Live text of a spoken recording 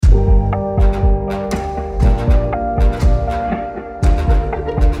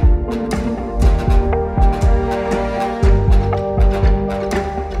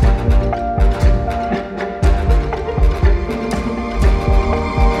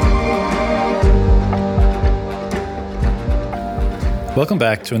Welcome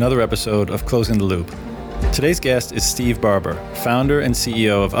back to another episode of Closing the Loop. Today's guest is Steve Barber, founder and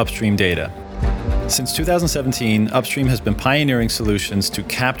CEO of Upstream Data. Since 2017, Upstream has been pioneering solutions to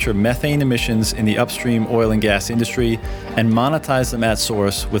capture methane emissions in the upstream oil and gas industry and monetize them at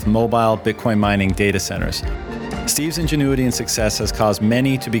source with mobile Bitcoin mining data centers. Steve's ingenuity and success has caused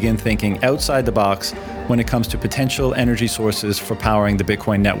many to begin thinking outside the box when it comes to potential energy sources for powering the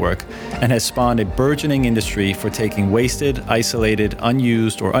Bitcoin network, and has spawned a burgeoning industry for taking wasted, isolated,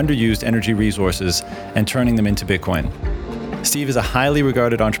 unused, or underused energy resources and turning them into Bitcoin. Steve is a highly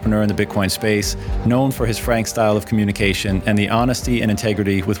regarded entrepreneur in the Bitcoin space, known for his frank style of communication and the honesty and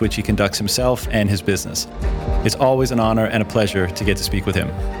integrity with which he conducts himself and his business. It's always an honor and a pleasure to get to speak with him.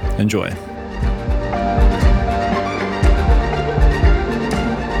 Enjoy.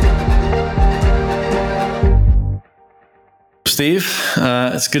 Steve,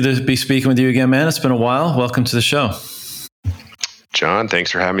 it's good to be speaking with you again, man. It's been a while. Welcome to the show. John,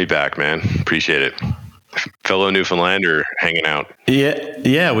 thanks for having me back, man. Appreciate it. Fellow Newfoundlander hanging out.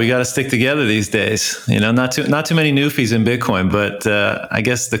 Yeah, we got to stick together these days. You know, not too many Newfies in Bitcoin, but I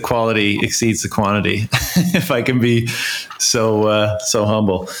guess the quality exceeds the quantity. If I can be so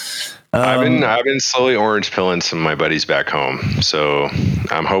humble. I've been slowly orange pilling some of my buddies back home, so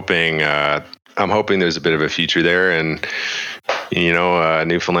I'm hoping there's a bit of a future there. And you know,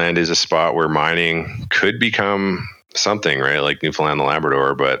 Newfoundland is a spot where mining could become something, right? Like Newfoundland and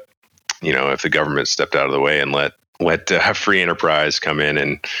Labrador, but you know, if the government stepped out of the way and let free enterprise come in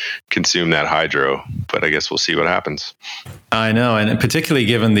and consume that hydro. But I guess we'll see what happens. I know, and particularly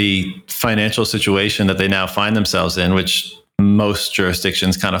given the financial situation that they now find themselves in, which most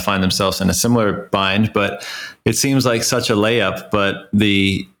jurisdictions kind of find themselves in a similar bind, but it seems like such a layup. But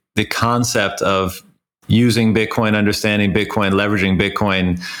the concept of using Bitcoin, understanding Bitcoin, leveraging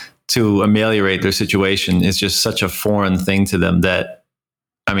Bitcoin to ameliorate their situation is just such a foreign thing to them that,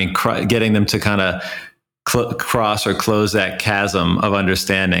 I mean, getting them to kind of cross or close that chasm of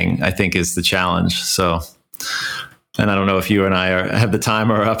understanding, I think, is the challenge. So, and I don't know if you and I have the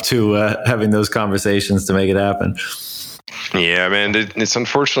time or are up to having those conversations to make it happen. Yeah, man, it's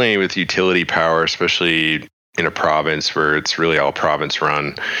unfortunately with utility power, especially in a province where it's really all province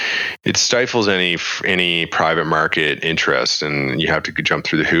run, it stifles any private market interest, and you have to jump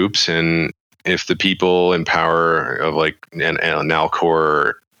through the hoops. And if the people in power of like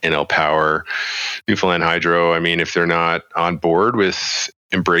Nalcor, NL Power, Newfoundland Hydro, I mean, if they're not on board with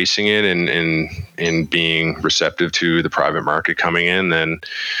embracing it and being receptive to the private market coming in, then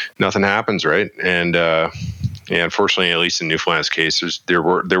nothing happens, right? And yeah, unfortunately, at least in Newfoundland's case, there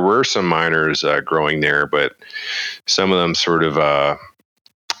were some miners growing there, but some of them sort of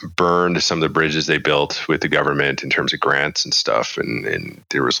burned some of the bridges they built with the government in terms of grants and stuff, and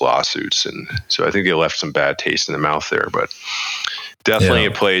there was lawsuits, and so I think they left some bad taste in the mouth there. But definitely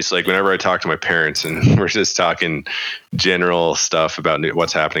a place, like whenever I talk to my parents and we're just talking general stuff about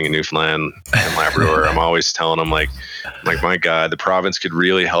what's happening in Newfoundland and Labrador, I'm always telling them like, my God, the province could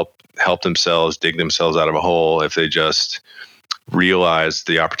really help themselves dig themselves out of a hole if they just realized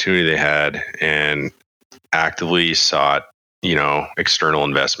the opportunity they had and actively sought, you know, external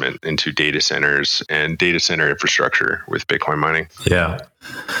investment into data centers and data center infrastructure with Bitcoin mining. Yeah.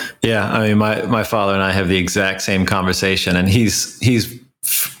 I mean, my father and I have the exact same conversation, and he's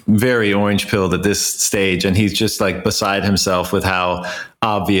very orange pilled at this stage, and he's just like beside himself with how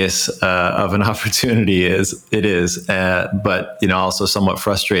obvious of an opportunity it is, but you know, also somewhat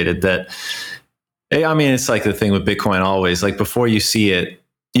frustrated that, I mean, it's like the thing with Bitcoin always, like before you see it,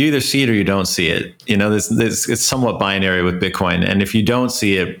 you either see it or you don't see it. You know, it's somewhat binary with Bitcoin, and if you don't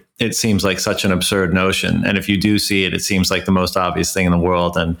see it, it seems like such an absurd notion, and if you do see it, it seems like the most obvious thing in the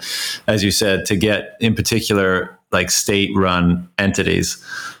world. And as you said, to get in particular like state-run entities.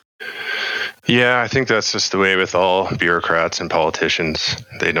 Yeah, I think that's just the way with all bureaucrats and politicians.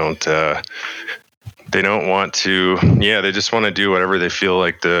 They don't want to. Yeah, they just want to do whatever they feel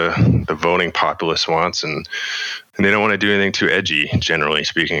like the voting populace wants, and they don't want to do anything too edgy, generally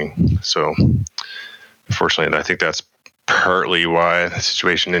speaking. So, unfortunately, I think that's partly why the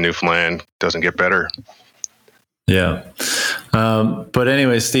situation in Newfoundland doesn't get better. Yeah. But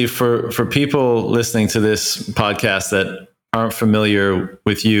anyway, Steve, for people listening to this podcast that aren't familiar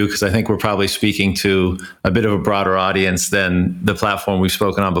with you, because I think we're probably speaking to a bit of a broader audience than the platform we've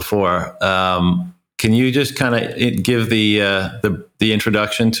spoken on before. Can you just kind of give the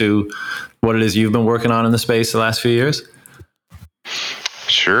introduction to what it is you've been working on in the space the last few years?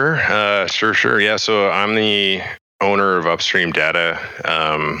 Sure. Yeah. So I'm the owner of Upstream Data.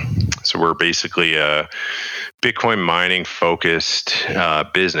 So we're basically a Bitcoin mining focused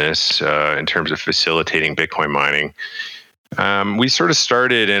business in terms of facilitating Bitcoin mining. We sort of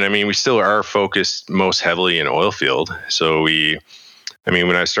started, and I mean, we still are focused most heavily in oil field. So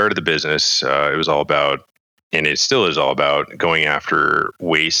when I started the business, it was all about, and it still is all about, going after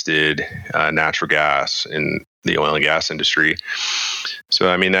wasted natural gas in the oil and gas industry. So,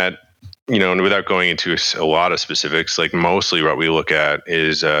 I mean, that, and without going into a lot of specifics, like mostly what we look at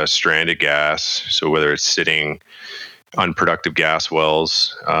is stranded gas. So whether it's sitting unproductive gas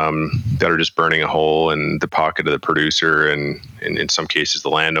wells that are just burning a hole in the pocket of the producer and in some cases the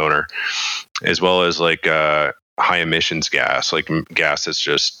landowner, as well as like high emissions gas, like gas that's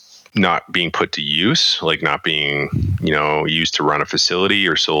just not being put to use, like not being, used to run a facility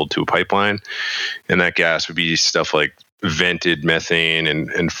or sold to a pipeline. And that gas would be stuff like vented methane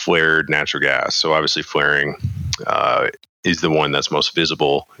and flared natural gas. So obviously flaring is the one that's most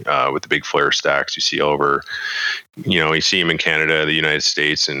visible with the big flare stacks you see all over, you see them in Canada, the United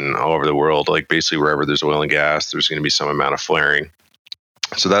States, and all over the world. Like basically wherever there's oil and gas, there's going to be some amount of flaring.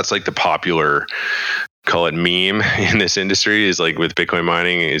 So that's like the popular, call it meme in this industry, is like with Bitcoin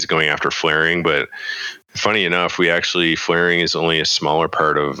mining is going after flaring. But funny enough, flaring is only a smaller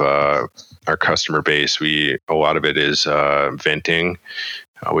part of our customer base. A lot of it is venting,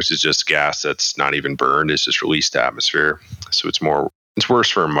 which is just gas that's not even burned; it's just released to atmosphere. So it's worse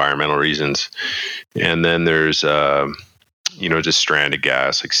for environmental reasons. And then there's just stranded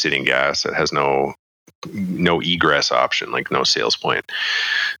gas, like sitting gas that has no egress option, like no sales point.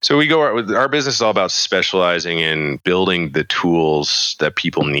 So our business is all about specializing in building the tools that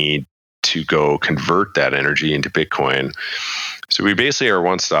people need to go convert that energy into Bitcoin. So we basically are a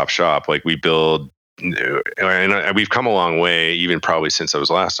one-stop shop. Like we build, and we've come a long way, even probably since I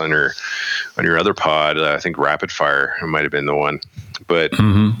was last on your other pod. I think Rapid Fire might have been the one, but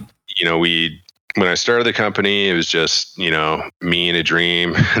when I started the company, it was just, me and a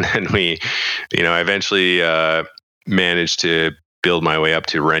dream. And then I eventually managed to build my way up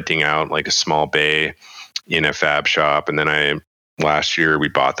to renting out like a small bay in a fab shop. And then last year we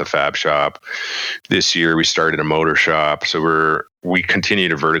bought the fab shop. This year we started a motor shop. So we continue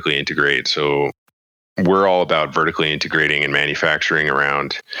to vertically integrate. So we're all about vertically integrating and manufacturing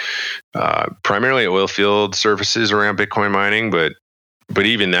around primarily oil field services around Bitcoin mining, but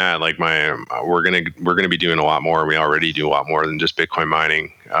even that, like we're gonna be doing a lot more. We already do a lot more than just Bitcoin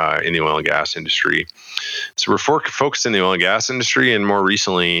mining in the oil and gas industry. So we're focused in the oil and gas industry, and more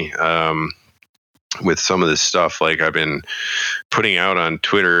recently, with some of this stuff, like I've been putting out on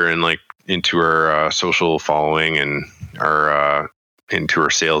Twitter and like into our social following and into our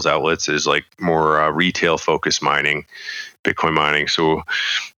sales outlets, is like more retail focused mining, Bitcoin mining. So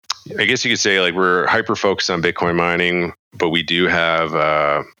I guess you could say like we're hyper focused on Bitcoin mining, but we do have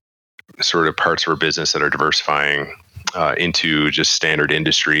sort of parts of our business that are diversifying into just standard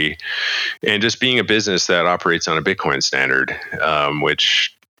industry and just being a business that operates on a Bitcoin standard,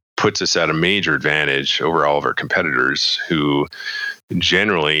 which puts us at a major advantage over all of our competitors who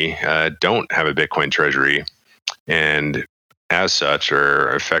generally don't have a Bitcoin treasury, and as such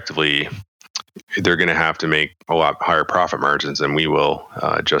are effectively, they're going to have to make a lot higher profit margins than we will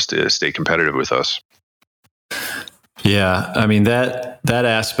just to stay competitive with us. Yeah, I mean that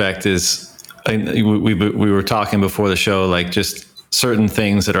aspect is, we were talking before the show, like just certain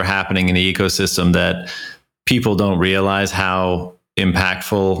things that are happening in the ecosystem that people don't realize how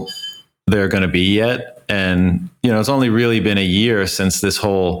impactful they're going to be yet. And it's only really been a year since this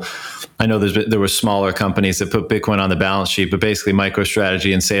whole. I know there were smaller companies that put Bitcoin on the balance sheet, but basically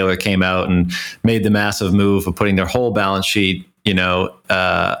MicroStrategy and Saylor came out and made the massive move of putting their whole balance sheet,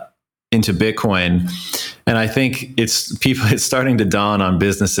 into Bitcoin. And I think it's starting to dawn on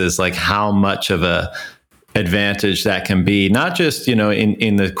businesses like how much of a advantage that can be, not just,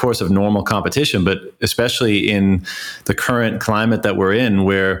 in the course of normal competition, but especially in the current climate that we're in,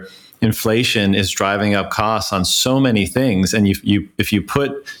 where inflation is driving up costs on so many things. And if you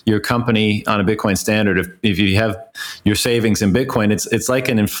put your company on a Bitcoin standard, if you have your savings in Bitcoin, it's like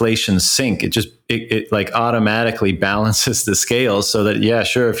an inflation sink. It like automatically balances the scales so that, yeah,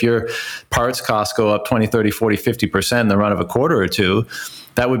 sure, if your parts costs go up 20, 30, 40, 50% in the run of a quarter or two,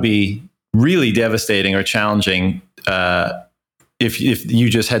 that would be really devastating or challenging if you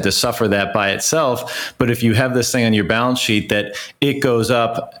just had to suffer that by itself. But if you have this thing on your balance sheet that it goes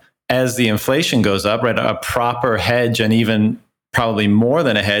up as the inflation goes up, right, a proper hedge, and even probably more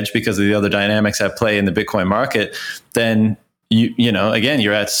than a hedge because of the other dynamics at play in the Bitcoin market, then again,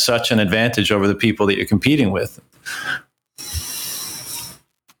 you're at such an advantage over the people that you're competing with.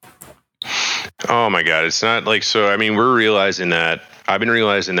 Oh my God, it's not like, so I mean, we're realizing that. I've been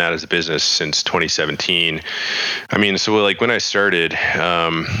realizing that as a business since 2017. I mean, so like when I started,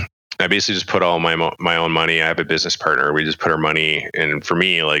 I basically just put all my own money. I have a business partner. We just put our money. And for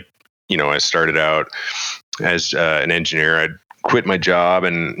me, like, I started out as an engineer. I'd quit my job,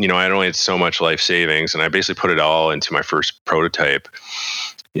 and I only had so much life savings, and I basically put it all into my first prototype,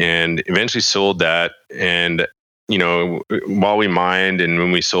 and eventually sold that. And while we mined, and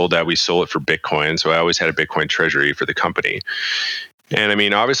when we sold that, we sold it for Bitcoin. So I always had a Bitcoin treasury for the company. And I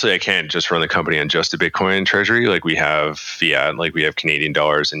mean, obviously, I can't just run the company on just a Bitcoin treasury. Like, we have fiat, like we have Canadian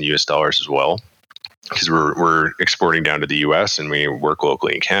dollars and US dollars as well, because we're exporting down to the US and we work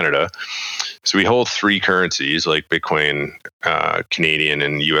locally in Canada. So we hold three currencies, like Bitcoin, Canadian,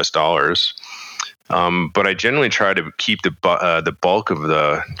 and US dollars. But I generally try to keep the bulk of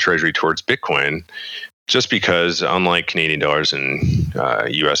the treasury towards Bitcoin, just because, unlike Canadian dollars and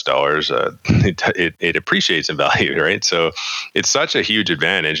US dollars, it appreciates in value, right? So it's such a huge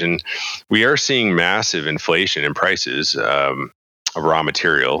advantage. And we are seeing massive inflation in prices of raw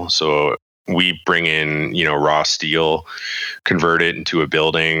material. So we bring in, raw steel, convert it into a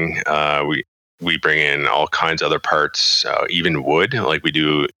building. We bring in all kinds of other parts, even wood. Like, we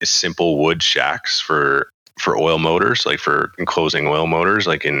do simple wood shacks for oil motors, like for enclosing oil motors,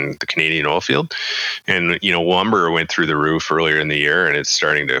 like in the Canadian oil field. And, lumber went through the roof earlier in the year, and it's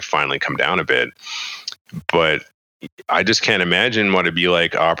starting to finally come down a bit. But I just can't imagine what it'd be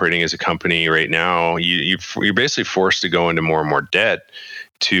like operating as a company right now. You're basically forced to go into more and more debt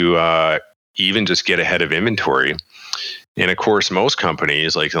to even just get ahead of inventory. And of course, most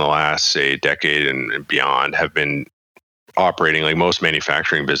companies, like in the last, say, decade and beyond, have been operating, like most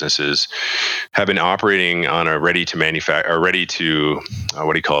manufacturing businesses have been operating on a ready to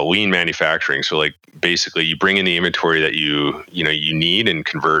lean manufacturing. So, like, basically you bring in the inventory that you need and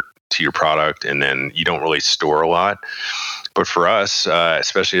convert to your product, and then you don't really store a lot. But for us,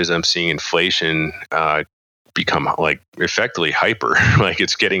 especially as I'm seeing inflation become like effectively hyper, like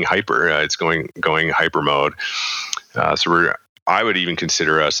it's getting hyper, it's going hyper mode. So I would even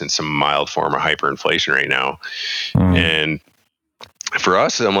consider us in some mild form of hyperinflation right now. And for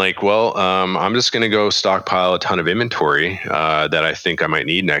us, I'm like, well, I'm just going to go stockpile a ton of inventory that I think I might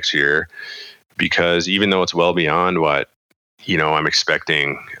need next year, because even though it's well beyond what I'm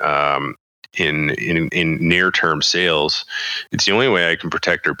expecting in near-term sales, it's the only way I can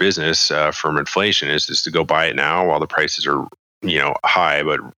protect our business from inflation is just to go buy it now while the prices are high,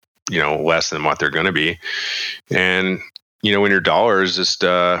 but less than what they're going to be. And when your dollar is just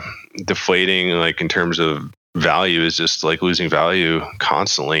deflating, like in terms of value, is just like losing value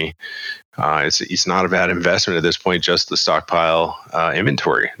constantly, it's not a bad investment at this point, just the stockpile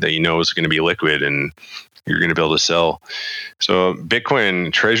inventory that is going to be liquid and you're going to be able to sell. So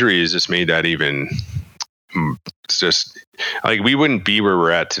Bitcoin treasury has just made that even. It's just like we wouldn't be where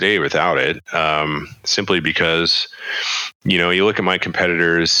we're at today without it, simply because you look at my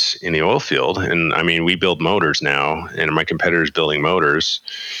competitors in the oil field, and I mean, we build motors now, and my competitors building motors.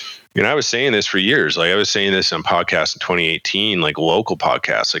 I was saying this for years. Like, I was saying this on podcasts in 2018, like local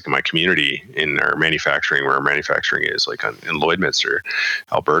podcasts, like in my community, in our manufacturing, where our manufacturing is, like in Lloydminster,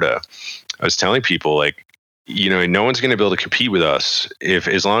 Alberta. I was telling people, like, no one's going to be able to compete with us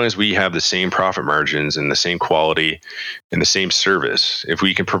as long as we have the same profit margins and the same quality and the same service. If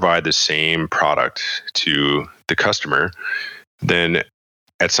we can provide the same product to the customer, then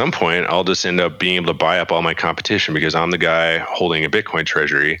at some point I'll just end up being able to buy up all my competition, because I'm the guy holding a Bitcoin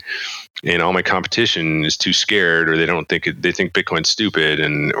treasury, and all my competition is too scared, or they think Bitcoin's stupid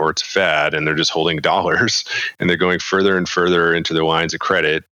or it's a fad, and they're just holding dollars, and they're going further and further into their lines of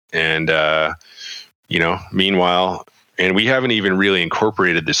credit. And meanwhile, and we haven't even really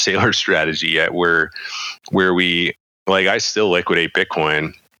incorporated the sailor strategy yet, where we, like, I still liquidate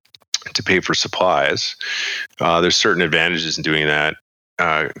Bitcoin to pay for supplies. There's certain advantages in doing that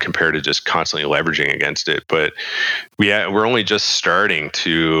compared to just constantly leveraging against it. But we're only just starting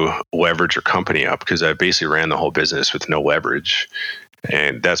to leverage our company up, because I basically ran the whole business with no leverage.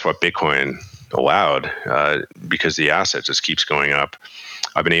 And that's what Bitcoin allowed, because the asset just keeps going up.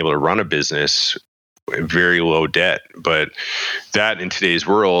 I've been able to run a business very low debt, but that in today's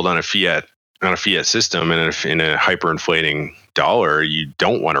world, on a fiat system and in a hyperinflating dollar, you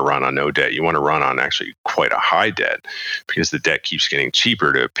don't want to run on no debt. You want to run on actually quite a high debt, because the debt keeps getting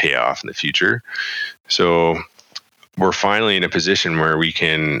cheaper to pay off in the future. So we're finally in a position where we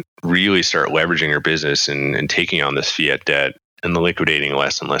can really start leveraging our business and taking on this fiat debt and liquidating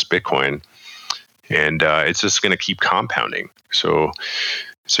less and less Bitcoin. And it's just going to keep compounding. So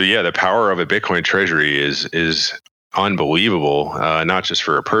yeah, the power of a Bitcoin treasury is unbelievable, not just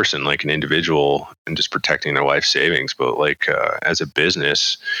for a person, like an individual, and just protecting their life savings, but like as a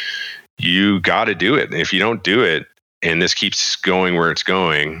business, you got to do it. And if you don't do it, and this keeps going where it's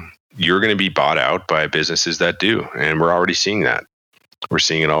going, you're going to be bought out by businesses that do. And we're already seeing that. We're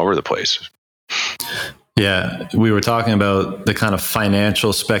seeing it all over the place. Yeah, we were talking about the kind of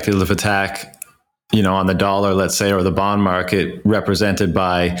financial speculative attack, on the dollar, let's say, or the bond market, represented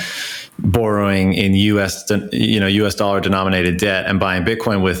by borrowing in US dollar denominated debt and buying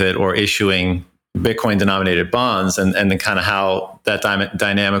Bitcoin with it, or issuing Bitcoin denominated bonds, and then kind of how that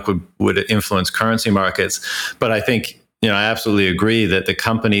dynamic would influence currency markets. But I think, I absolutely agree that the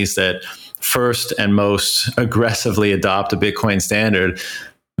companies that first and most aggressively adopt a Bitcoin standard,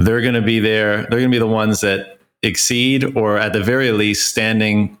 they're going to be there. They're going to be the ones that exceed, or at the very least,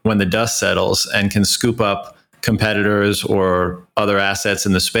 standing when the dust settles, and can scoop up competitors or other assets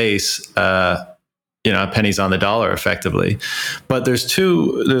in the space, pennies on the dollar, effectively. But there's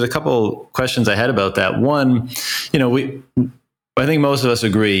a couple questions I had about that. One, I think most of us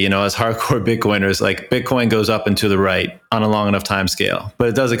agree, as hardcore Bitcoiners, like Bitcoin goes up and to the right on a long enough time scale, but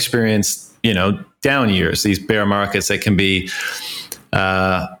it does experience, down years, these bear markets that can be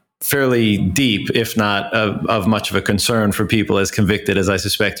fairly deep, if not of much of a concern for people as convicted as I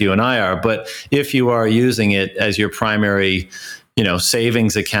suspect you and I are. But if you are using it as your primary,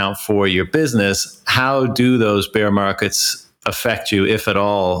 savings account for your business, how do those bear markets affect you, if at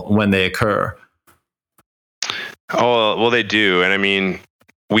all, when they occur? Oh, well, they do. And I mean,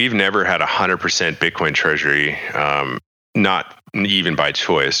 we've never had 100% Bitcoin treasury, not even by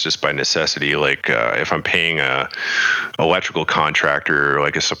choice, just by necessity. Like if I'm paying a electrical contractor,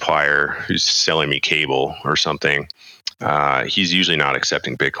 like a supplier who's selling me cable or something, he's usually not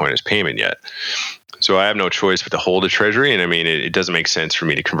accepting Bitcoin as payment yet. So I have no choice but to hold a treasury. And I mean, it doesn't make sense for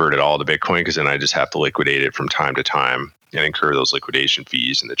me to convert it all to Bitcoin, because then I just have to liquidate it from time to time and incur those liquidation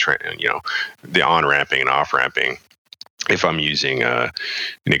fees and the on-ramping and off-ramping if I'm using an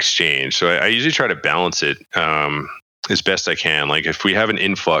exchange. So I usually try to balance it as best I can. Like if we have an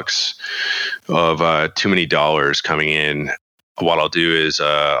influx of too many dollars coming in, what I'll do is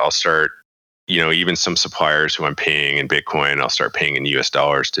I'll start, even some suppliers who I'm paying in Bitcoin, I'll start paying in US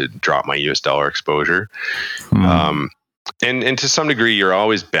dollars to drop my US dollar exposure. And to some degree, you're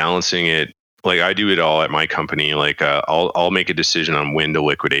always balancing it. Like I do it all at my company. Like I'll make a decision on when to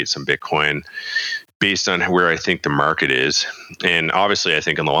liquidate some Bitcoin based on where I think the market is. And obviously I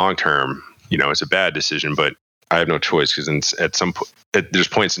think in the long term, it's a bad decision, but I have no choice, because there's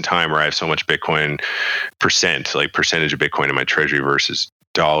points in time where I have so much Bitcoin percentage of Bitcoin in my treasury versus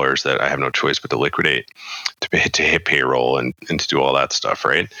dollars that I have no choice but to liquidate, to hit payroll and to do all that stuff,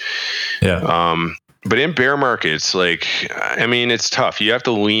 right? Yeah. But in bear markets, it's tough. You have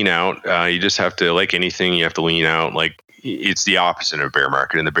to lean out. You just have to, like anything, you have to lean out. Like it's the opposite of a bear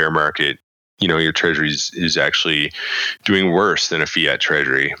market. In the bear market, your treasury is actually doing worse than a fiat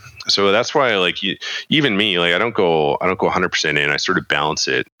treasury. So that's why, even me, I don't go 100% in. I sort of balance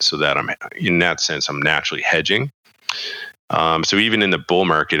it so that I'm, in that sense, I'm naturally hedging. So even in the bull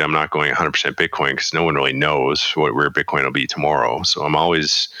market, I'm not going 100% Bitcoin, because no one really knows where Bitcoin will be tomorrow. So I'm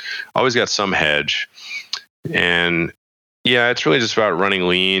always got some hedge. And yeah, it's really just about running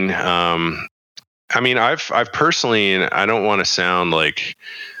lean. I've personally, and I don't want to sound like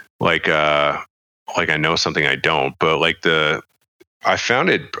I know something I don't, but I find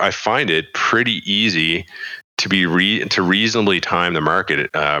it pretty easy to reasonably time the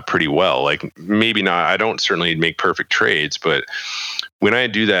market pretty well. Like maybe not, I don't certainly make perfect trades, but when I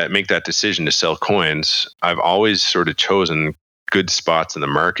make that decision to sell coins, I've always sort of chosen good spots in the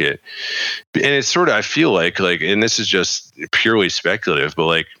market. And it's sort of, I feel like, and this is just purely speculative,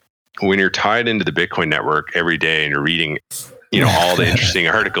 but when you're tied into the Bitcoin network every day and you're reading all the interesting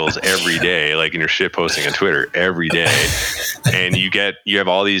articles every day, and you're shit posting on Twitter every day, and you have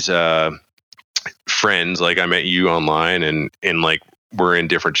all these friends. Like I met you online, and we're in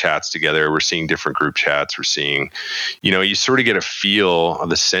different chats together. We're seeing different group chats. We're seeing, you sort of get a feel of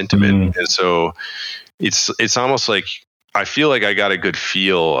the sentiment. And so it's almost like I feel like I got a good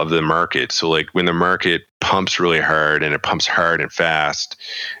feel of the market. So when the market pumps really hard, and it pumps hard and fast,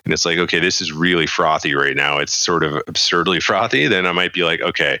 and it's like, okay, this is really frothy right now, it's sort of absurdly frothy, then I might be like,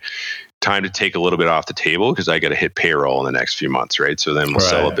 okay, time to take a little bit off the table, because I got to hit payroll in the next few months, right? So then we'll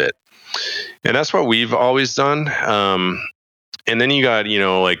sell a bit. And that's what we've always done. And then you got,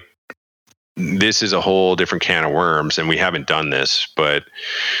 this is a whole different can of worms, and we haven't done this, but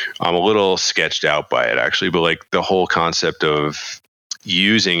I'm a little sketched out by it, actually. But the whole concept of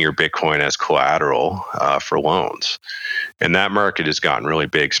using your Bitcoin as collateral for loans, and that market has gotten really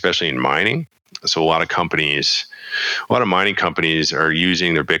big, especially in mining. So a lot of mining companies are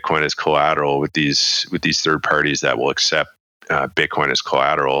using their Bitcoin as collateral with these third parties that will accept Bitcoin as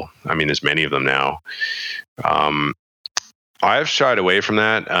collateral. I mean, there's many of them now. I've shied away from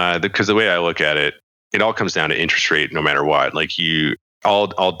that because the way I look at it, it all comes down to interest rate no matter what. Like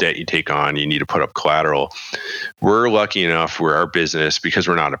all debt you take on, you need to put up collateral. We're lucky enough where our business, because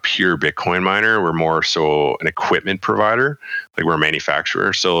we're not a pure Bitcoin miner, we're more so an equipment provider, like we're a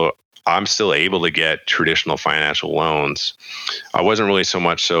manufacturer. So I'm still able to get traditional financial loans. I wasn't really so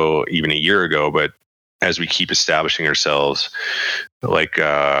much so even a year ago, but as we keep establishing ourselves, like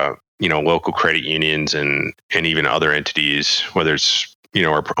local credit unions and even other entities, whether it's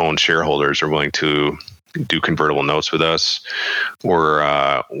our own shareholders are willing to do convertible notes with us, or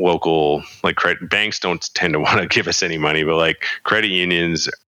local like credit banks don't tend to want to give us any money, but like credit unions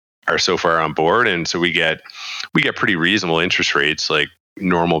are so far on board, and so we get pretty reasonable interest rates, like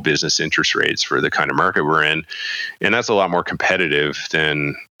normal business interest rates for the kind of market we're in, and that's a lot more competitive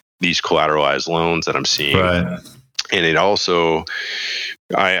than these collateralized loans that I'm seeing. Right. And it also,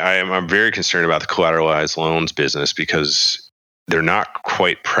 I'm very concerned about the collateralized loans business because they're not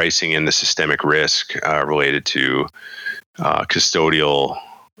quite pricing in the systemic risk related to custodial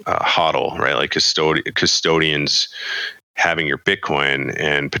HODL, right? Like custodians having your Bitcoin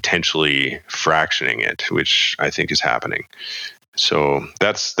and potentially fractioning it, which I think is happening. So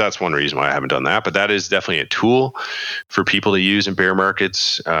that's one reason why I haven't done that. But that is definitely a tool for people to use in bear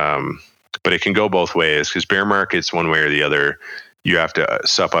markets. But it can go both ways, because bear markets, one way or the other, you have to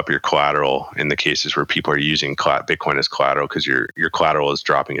sup up your collateral in the cases where people are using Bitcoin as collateral because your collateral is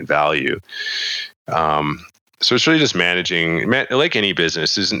dropping in value. So it's really just managing, like any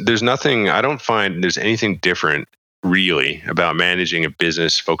business. There's nothing, I don't find there's anything different really about managing a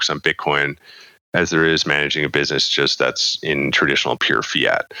business focused on Bitcoin as there is managing a business just that's in traditional pure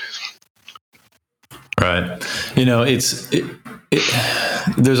fiat. Right.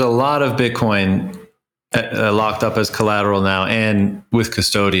 There's a lot of Bitcoin locked up as collateral now, and with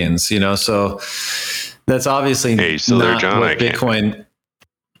custodians, so that's obviously Hey, you still there, John? what Bitcoin.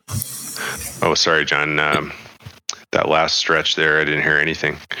 Oh, sorry, John. That last stretch there, I didn't hear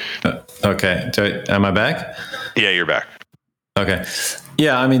anything. Okay. Am I back? Yeah, you're back. Okay.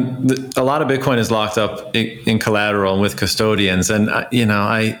 Yeah, I mean, a lot of Bitcoin is locked up in collateral and with custodians, and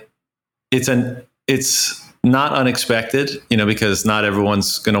it's not unexpected, because not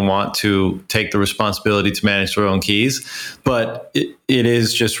everyone's going to want to take the responsibility to manage their own keys, but it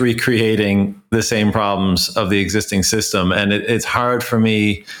is just recreating the same problems of the existing system, and it's hard for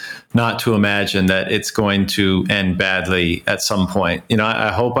me not to imagine that it's going to end badly at some point.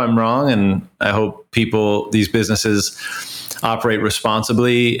 I hope I'm wrong, and I hope these businesses operate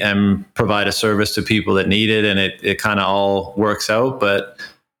responsibly and provide a service to people that need it, and it kind of all works out. But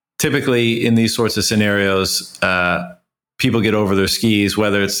typically in these sorts of scenarios, people get over their skis,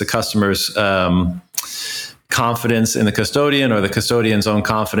 whether it's the customer's confidence in the custodian or the custodian's own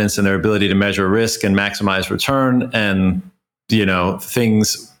confidence in their ability to measure risk and maximize return. And,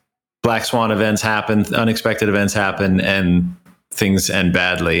 black swan events happen, unexpected events happen, and things end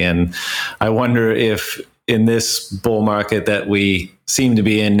badly. And I wonder if in this bull market that we seem to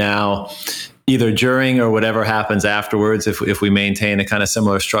be in now, either during or whatever happens afterwards, if we maintain a kind of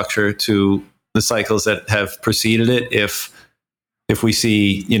similar structure to the cycles that have preceded it, if we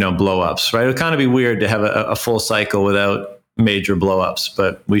see, blow-ups, right? It would kind of be weird to have a full cycle without major blow-ups,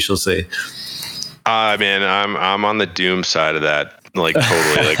 but we shall see. Man, I'm on the doom side of that, like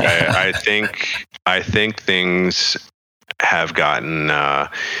totally. Like I think things have gotten.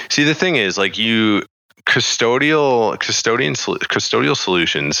 See, the thing is, like custodial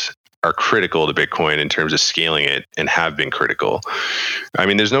solutions are critical to Bitcoin in terms of scaling it, and have been critical. I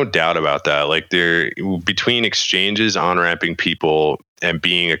mean, there's no doubt about that. Like between exchanges on-ramping people and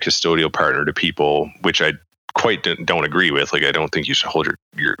being a custodial partner to people, which I quite don't agree with. Like, I don't think you should hold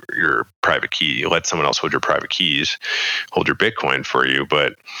your private key. Let someone else hold your private keys, hold your Bitcoin for you.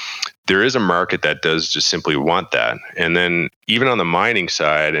 But there is a market that does just simply want that. And then even on the mining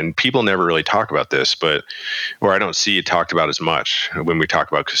side, and people never really talk about this, or I don't see it talked about as much when we talk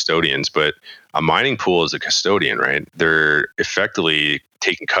about custodians, but a mining pool is a custodian, right? They're effectively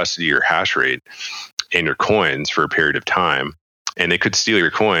taking custody of your hash rate and your coins for a period of time, and they could steal your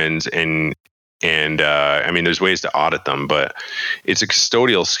coins. And I mean, there's ways to audit them, but it's a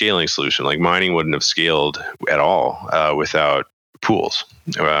custodial scaling solution. Like, mining wouldn't have scaled at all without pools,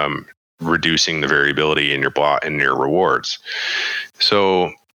 reducing the variability in your rewards.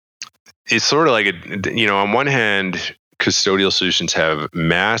 So it's sort of like on one hand, custodial solutions have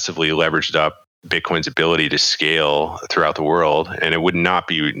massively leveraged up Bitcoin's ability to scale throughout the world, and it would not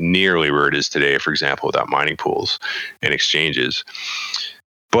be nearly where it is today, for example, without mining pools and exchanges.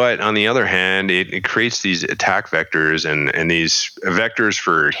 But on the other hand, it creates these attack vectors and these vectors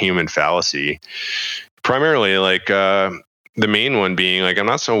for human fallacy. Primarily, like the main one being like, I'm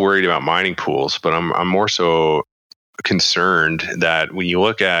not so worried about mining pools, but I'm more so concerned that when you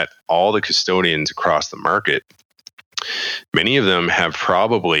look at all the custodians across the market, many of them have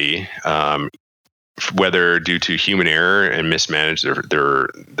probably, whether due to human error and mismanage their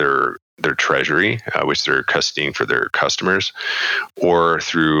treasury, which they're custodying for their customers, or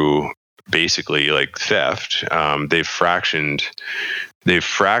through basically like theft, they've fractioned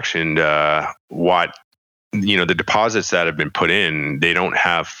what, the deposits that have been put in, they don't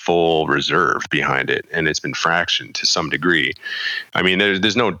have full reserve behind it, and it's been fractioned to some degree. I mean,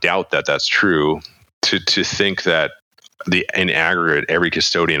 there's no doubt that that's true. To think that in aggregate, every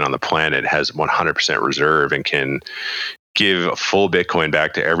custodian on the planet has 100% reserve and can give full Bitcoin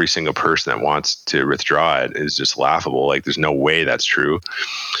back to every single person that wants to withdraw it is just laughable. Like, there's no way that's true.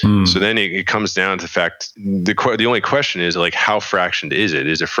 So then it comes down to the fact, the only question is, like, how fractioned is it?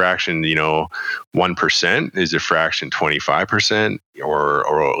 Is it fractioned, 1%? Is it fractioned 25%?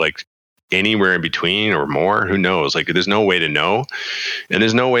 Or like anywhere in between or more? Who knows? Like, there's no way to know, and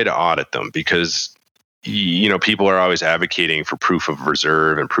there's no way to audit them, because people are always advocating for proof of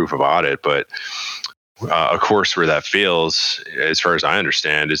reserve and proof of audit, but of course, where that fails, as far as I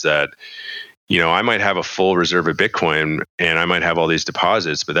understand, is that I might have a full reserve of Bitcoin and I might have all these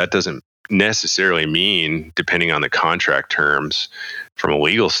deposits, but that doesn't necessarily mean, depending on the contract terms, from a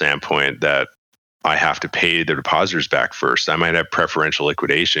legal standpoint, that I have to pay the depositors back first. I might have preferential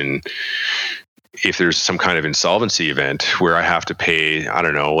liquidation if there's some kind of insolvency event where I have to pay, I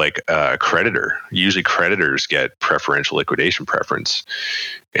don't know, like a creditor. Usually creditors get preferential liquidation preference.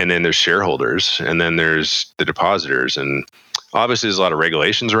 And then there's shareholders, and then there's the depositors. And obviously there's a lot of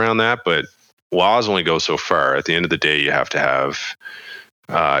regulations around that, but laws only go so far. At the end of the day, you have to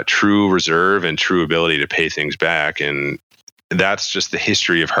have true reserve and true ability to pay things back. And that's just the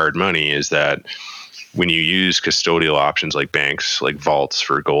history of hard money, is that when you use custodial options like banks, like vaults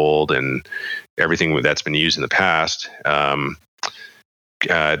for gold and everything that's been used in the past,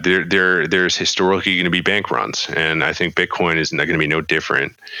 there's historically going to be bank runs, and I think Bitcoin is not going to be no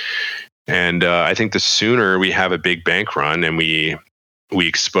different. And I think the sooner we have a big bank run and we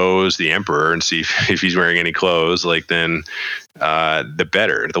expose the emperor and see if he's wearing any clothes, like, then the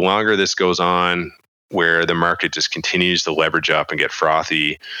better. The longer this goes on, where the market just continues to leverage up and get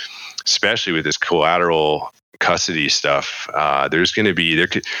frothy, especially with this collateral custody stuff, there's going to be,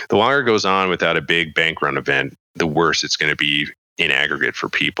 the longer it goes on without a big bank run event, the worse it's going to be in aggregate for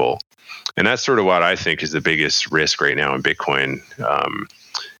people. And that's sort of what I think is the biggest risk right now in Bitcoin,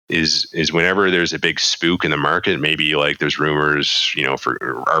 is whenever there's a big spook in the market, maybe like there's rumors,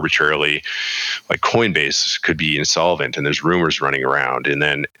 for arbitrarily, like Coinbase could be insolvent and there's rumors running around, and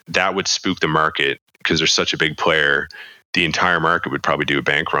then that would spook the market because there's such a big player. The entire market would probably do a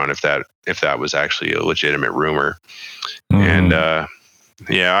bank run if that was actually a legitimate rumor. And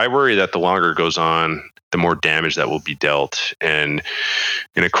I worry that the longer it goes on, the more damage that will be dealt. And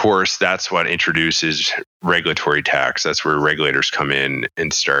of course, that's what introduces regulatory tax. That's where regulators come in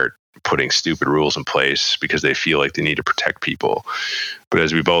and start putting stupid rules in place because they feel like they need to protect people. But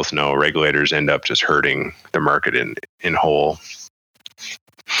as we both know, regulators end up just hurting the market in whole.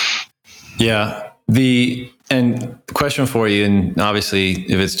 Yeah. The question for you, and obviously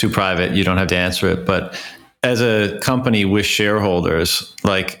if it's too private, you don't have to answer it, but as a company with shareholders,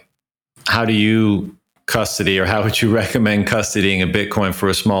 like, how do you custody, or how would you recommend custodying a Bitcoin for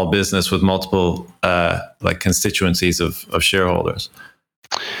a small business with multiple constituencies of shareholders?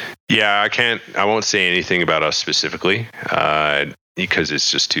 Yeah, I won't say anything about us specifically because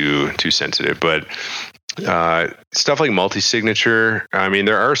it's just too sensitive, but stuff like multi-signature, I mean,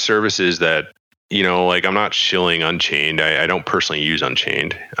 there are services that, like, I'm not shilling Unchained. I don't personally use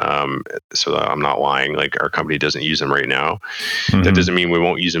Unchained, so I'm not lying. Like, our company doesn't use them right now. Mm-hmm. That doesn't mean we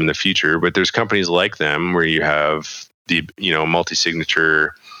won't use them in the future, but there's companies like them where you have the,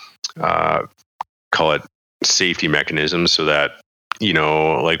 multi-signature, call it safety mechanisms, so that,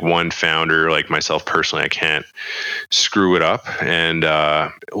 like one founder, like myself personally, I can't screw it up and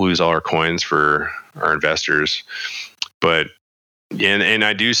lose all our coins for our investors. But and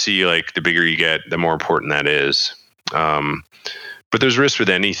I do see, like, the bigger you get, the more important that is. But there's risk with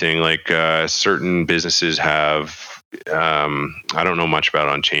anything. Like, certain businesses have, I don't know much about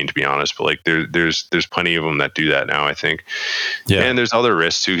Unchained, to be honest, but like there's plenty of them that do that now, I think. Yeah. And there's other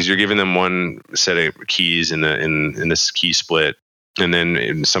risks too, because you're giving them one set of keys in this key split, and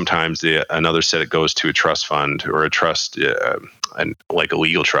then sometimes another set, it goes to a trust fund or a trust, like a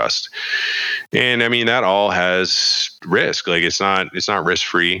legal trust. And I mean, that all has risk. Like, it's not risk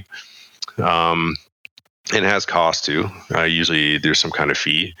free. It has cost too. Usually there's some kind of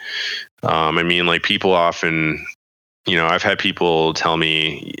fee. I mean, like, people often I've had people tell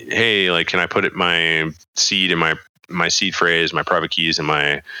me, hey, like, can I put my seed in my seed phrase, my private keys in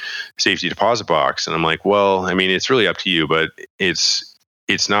my safety deposit box? And I'm like, well, I mean, it's really up to you, but it's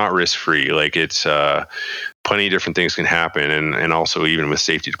not risk free. Like, it's plenty of different things can happen. And also, even with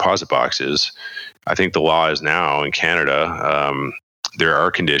safety deposit boxes, I think the law is now in Canada, there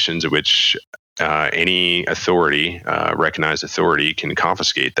are conditions at which any authority, recognized authority, can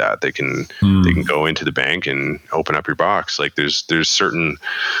confiscate that. They can go into the bank and open up your box. Like, there's certain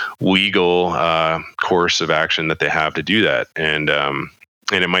legal course of action that they have to do that, and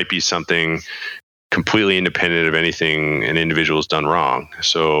it might be something completely independent of anything an individual's done wrong.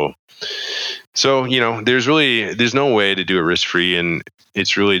 So there's no way to do it risk free, and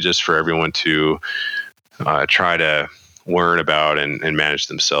it's really just for everyone to try to learn about and manage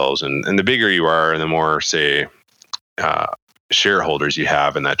themselves. And the bigger you are, and the more, say, shareholders you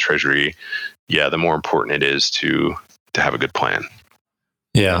have in that treasury, the more important it is to have a good plan.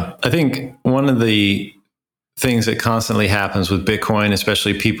 Yeah, I think one of the things that constantly happens with Bitcoin,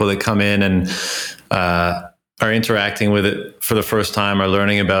 especially people that come in and are interacting with it for the first time or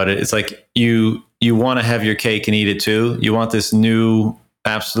learning about it, it's like you want to have your cake and eat it too. You want this new,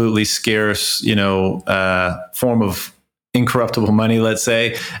 absolutely scarce, form of incorruptible money, let's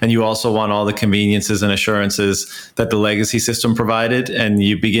say, and you also want all the conveniences and assurances that the legacy system provided. And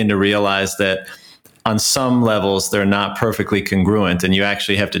you begin to realize that on some levels, they're not perfectly congruent, and you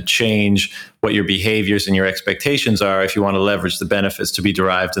actually have to change what your behaviors and your expectations are if you want to leverage the benefits to be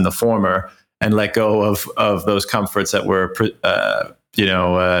derived in the former, and let go of those comforts that were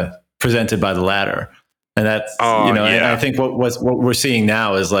presented by the latter. And that's, and I think what we're seeing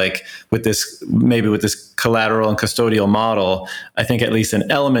now is, like, with this collateral and custodial model, I think at least an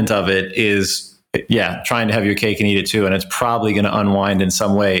element of it is, trying to have your cake and eat it too. And it's probably going to unwind in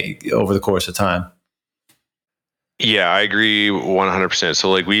some way over the course of time. Yeah, I agree 100%. So,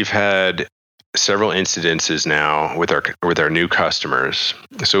 like, we've had several incidences now with our new customers.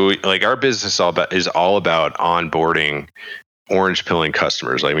 So, like, our business is all about onboarding orange pilling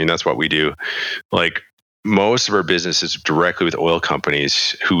customers. I mean, that's what we do. Like, most of our business is directly with oil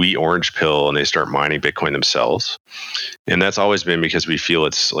companies who we orange pill, and they start mining Bitcoin themselves. And that's always been because we feel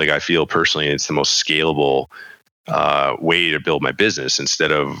I feel personally it's the most scalable way to build my business,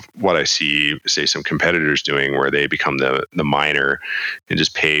 instead of what I see, say, some competitors doing, where they become the miner and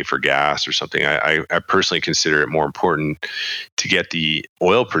just pay for gas or something. I personally consider it more important to get the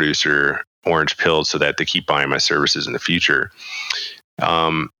oil producer orange pilled so that they keep buying my services in the future.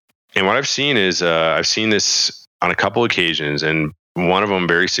 And what I've seen is I've seen this on a couple occasions, and one of them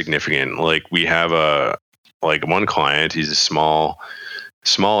very significant. Like, we have one client. He's a small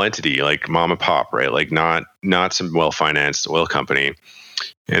entity, like mom and pop, right? Like, not some well-financed oil company.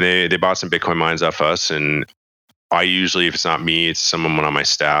 And they bought some Bitcoin mines off us. And I usually, if it's not me, it's someone on my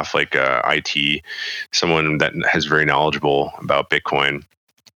staff, like IT, someone that is very knowledgeable about Bitcoin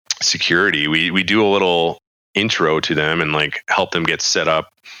security. We do a little intro to them and, like, help them get set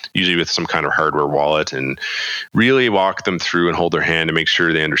up, usually with some kind of hardware wallet, and really walk them through and hold their hand to make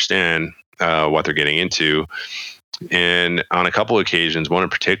sure they understand what they're getting into. And on a couple of occasions, one in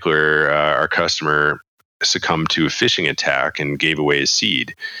particular, our customer succumbed to a phishing attack and gave away his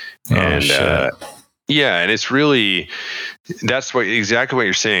seed. And it's really, that's exactly what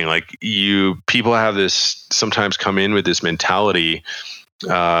you're saying. Like, people have this, sometimes come in with this mentality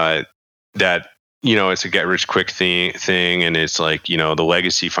that, it's a get rich quick thing. And it's like, the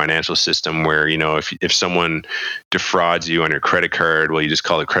legacy financial system where, if someone defrauds you on your credit card, well, you just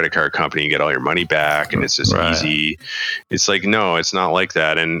call the credit card company and get all your money back. And it's just easy. It's like, no, it's not like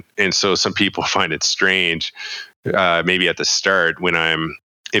that. And so some people find it strange, maybe at the start,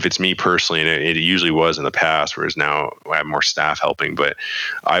 if it's me personally, and it usually was in the past, whereas now I have more staff helping, but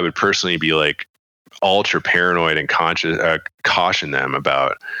I would personally be like ultra paranoid and caution them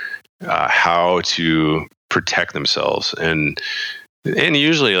about how to protect themselves. And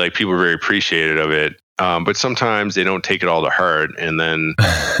usually, like, people are very appreciative of it. But sometimes they don't take it all to heart. And then,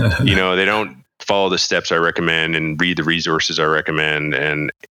 they don't follow the steps I recommend and read the resources I recommend.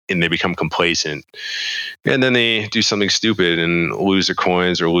 And they become complacent. And then they do something stupid and lose their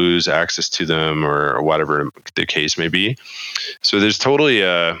coins or lose access to them, or whatever the case may be. So there's totally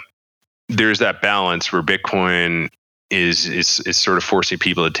there's that balance where Bitcoin is sort of forcing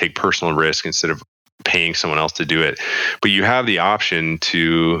people to take personal risk instead of paying someone else to do it. But you have the option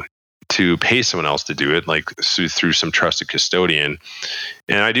to pay someone else to do it, like through some trusted custodian.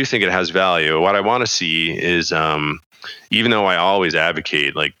 And I do think it has value. What I want to see is, even though I always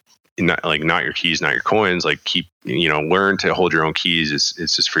advocate, not your keys, not your coins, like, keep, learn to hold your own keys.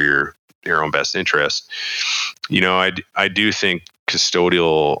 It's just for your own best interest. I do think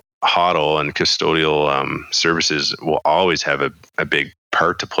custodial HODL and custodial services will always have a big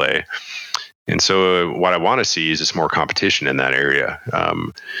part to play. And so what I want to see is just more competition in that area.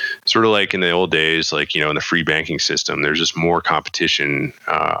 Sort of like in the old days, like, in the free banking system, there's just more competition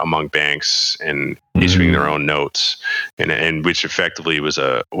among banks and issuing their own notes, and which effectively was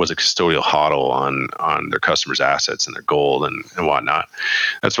a custodial HODL on their customers' assets and their gold and whatnot.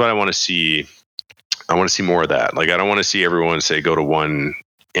 That's what I want to see. I want to see more of that. Like, I don't want to see everyone say go to one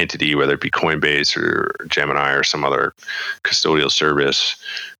entity, whether it be Coinbase or Gemini or some other custodial service.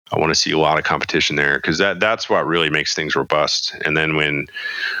 I want to see a lot of competition there, because that's what really makes things robust. And then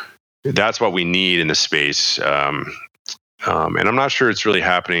that's what we need in the space. And I'm not sure it's really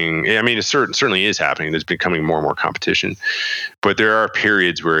happening. I mean, it certainly is happening. There's becoming more and more competition, but there are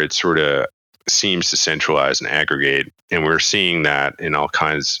periods where it sort of seems to centralize and aggregate. And we're seeing that in all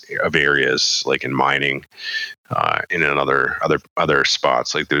kinds of areas, like in mining, in other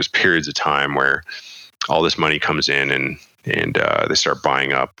spots. Like, there's periods of time where all this money comes in and they start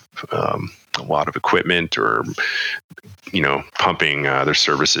buying up a lot of equipment, or pumping their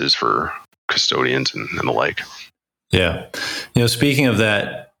services for custodians and the like. Yeah, speaking of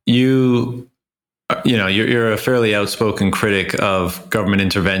that, you're a fairly outspoken critic of government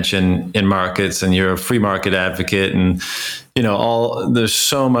intervention in markets, and you're a free market advocate, and there's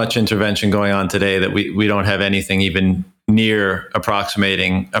so much intervention going on today that we don't have anything even near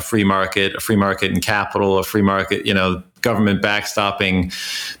approximating a free market in capital, a free market, government backstopping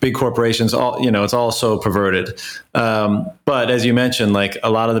big corporations. It's all so perverted. But as you mentioned, like, a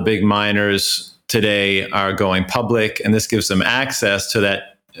lot of the big miners today are going public, and this gives them access to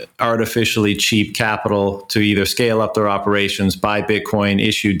that artificially cheap capital to either scale up their operations, buy Bitcoin,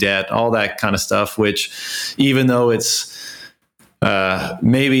 issue debt, all that kind of stuff, which, even though it's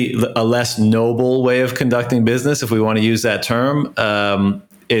maybe a less noble way of conducting business, if we want to use that term,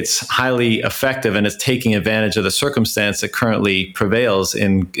 it's highly effective, and it's taking advantage of the circumstance that currently prevails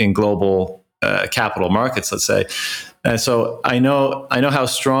in global capital markets, let's say. And so I know how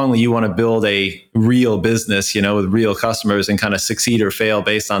strongly you want to build a real business, with real customers, and kind of succeed or fail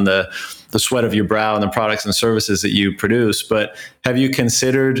based on the sweat of your brow and the products and services that you produce. But have you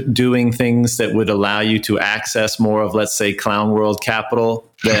considered doing things that would allow you to access more of, let's say, clown world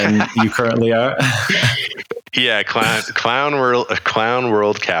capital than you currently are? Yeah, clown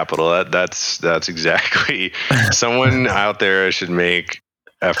world capital. That's exactly. Someone out there should make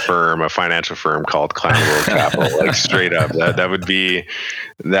a financial firm called Clown World Capital, like, straight up. I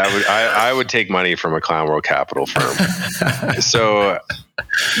would take money from a Clown World Capital firm. So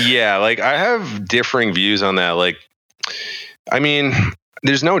yeah, like, I have differing views on that. Like, I mean,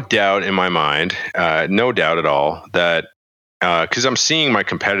 there's no doubt in my mind, no doubt at all, that because I'm seeing my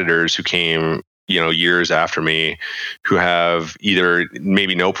competitors who came years after me, who have either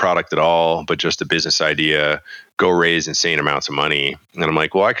maybe no product at all, but just a business idea, go raise insane amounts of money. And I'm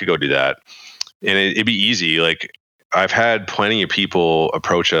like, well, I could go do that. And it'd be easy. Like, I've had plenty of people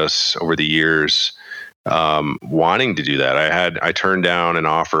approach us over the years, wanting to do that. I turned down an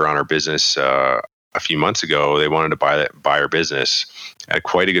offer on our business a few months ago. They wanted to buy our business at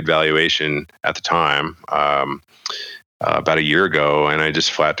quite a good valuation at the time. About a year ago, and I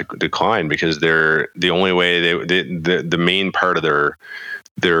just flat declined, because they're the only way the main part of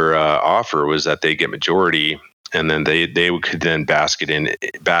their offer was that they get majority, and then they could then basket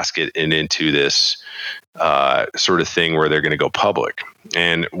into this sort of thing where they're going to go public.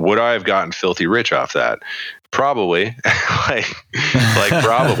 And would I have gotten filthy rich off that? Probably.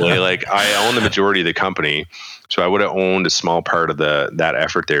 Probably. Like, I own the majority of the company, so I would have owned a small part of that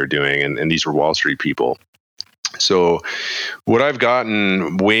effort they were doing, and these were Wall Street people. So would I've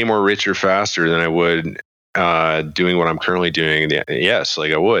gotten way more richer faster than I would doing what I'm currently doing? Yes,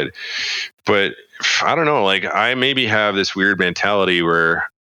 like, I would. But I don't know, like, I maybe have this weird mentality where,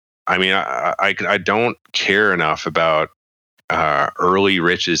 I mean, I don't care enough about early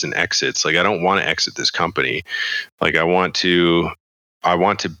riches and exits. Like, I don't want to exit this company. Like, I want to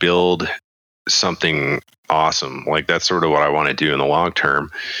build something awesome. Like, that's sort of what I want to do in the long term,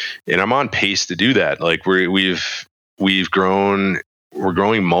 and I'm on pace to do that. Like, we've grown. We're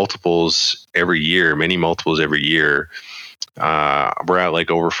growing multiples every year, many multiples every year. We're at like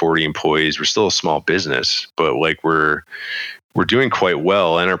over 40 employees. We're still a small business, but like, we're doing quite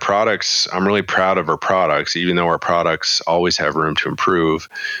well. And our products, I'm really proud of our products, even though our products always have room to improve.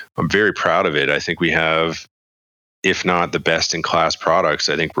 I'm very proud of it. I think we have, if not the best in class products,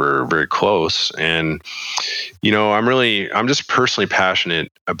 I think we're very close. And, I'm just personally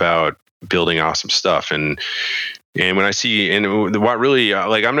passionate about building awesome stuff. And And when I see, and what really,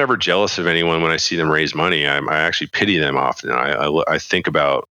 like, I'm never jealous of anyone when I see them raise money. I actually pity them often. I think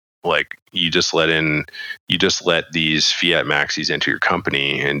about, like, you just let these fiat maxis into your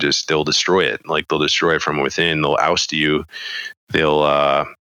company and they'll destroy it. Like, they'll destroy it from within. They'll oust you. They'll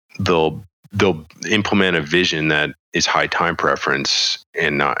they'll they'll implement a vision that is high time preference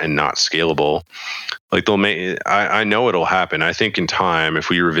and not scalable. Like, they'll make, I know it'll happen. I think in time, if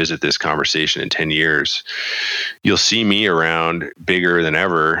we revisit this conversation in 10 years, you'll see me around bigger than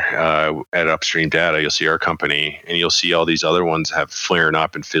ever at Upstream Data. You'll see our company, and you'll see all these other ones have flared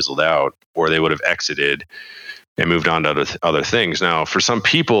up and fizzled out, or they would have exited and moved on to other things. Now, for some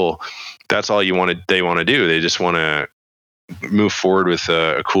people, that's all they want to do. They just want to move forward with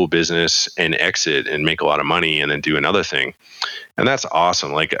a cool business and exit and make a lot of money and then do another thing. And that's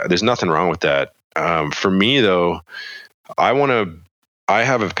awesome. Like, there's nothing wrong with that. For me, though, I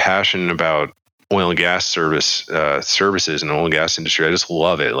have a passion about oil and gas services and oil and gas industry. I just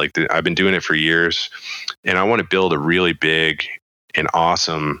love it. Like, I've been doing it for years, and I want to build a really big and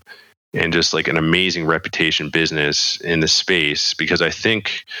awesome and just like an amazing reputation business in the space, because I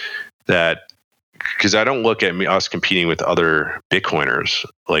think that, because I don't look at us competing with other Bitcoiners,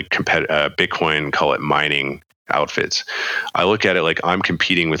 like Bitcoin, call it mining outfits. I look at it like I'm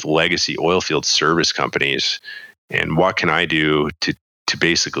competing with legacy oil field service companies, and what can I do to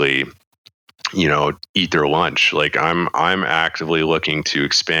basically, eat their lunch? Like, I'm actively looking to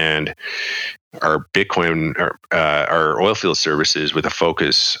expand our Bitcoin, our oil field services with a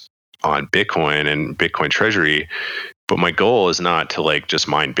focus on Bitcoin and Bitcoin treasury. But my goal is not to, like, just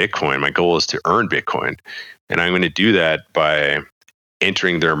mine Bitcoin. My goal is to earn Bitcoin. And I'm going to do that by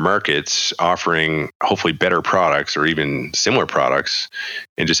entering their markets, offering hopefully better products or even similar products,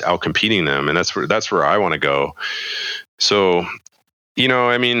 and just out competing them. And that's where I want to go. So,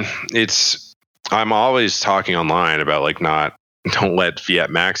 I mean, I'm always talking online about, like, don't let fiat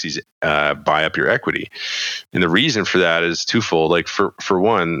maxis buy up your equity. And the reason for that is twofold. Like, for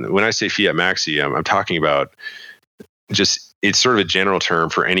one, when I say fiat maxi, I'm talking about just, it's sort of a general term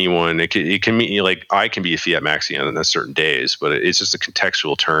for anyone. It can mean, like, I can be a fiat maxi on certain days, but it's just a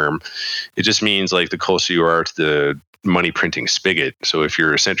contextual term. It just means, like, the closer you are to the money printing spigot. So if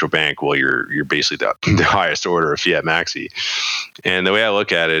you're a central bank, well, you're basically the highest order of fiat maxi. And the way I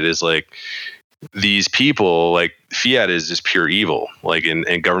look at it is, like, these people, like, fiat is just pure evil. Like,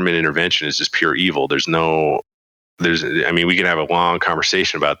 and government intervention is just pure evil. I mean, we can have a long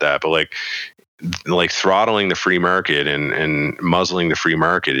conversation about that, but like throttling the free market and muzzling the free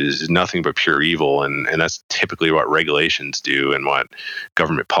market is nothing but pure evil. And that's typically what regulations do, and what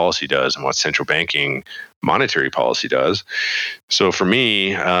government policy does, and what central monetary policy does. So for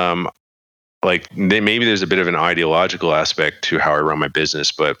me, maybe there's a bit of an ideological aspect to how I run my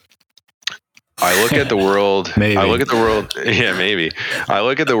business, but I look at the world. Maybe. I look at the world. Yeah, maybe. I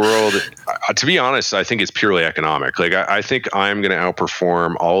look at the world. To be honest, I think it's purely economic. Like, I think I'm going to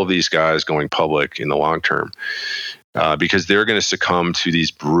outperform all of these guys going public in the long term, because they're going to succumb to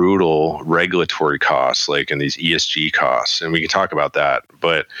these brutal regulatory costs, like, and these ESG costs, and we can talk about that.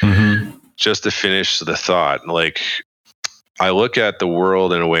 But just to finish the thought, like, I look at the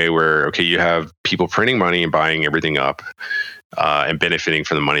world in a way where, okay, you have people printing money and buying everything up, and benefiting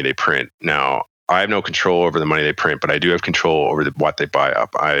from the money they print. Now, I have no control over the money they print, but I do have control over what they buy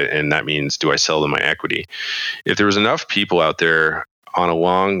up. And that means, do I sell them my equity? If there was enough people out there on a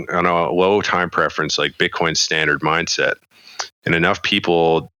low time preference, like Bitcoin standard mindset, and enough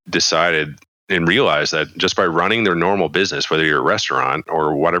people decided and realized that just by running their normal business, whether you're a restaurant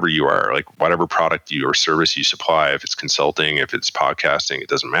or whatever you are, like whatever product or service you supply, if it's consulting, if it's podcasting, it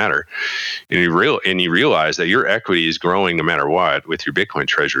doesn't matter. And you realize that your equity is growing no matter what with your Bitcoin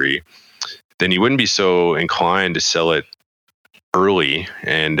treasury, then you wouldn't be so inclined to sell it early,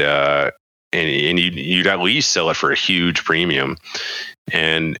 and you'd at least sell it for a huge premium.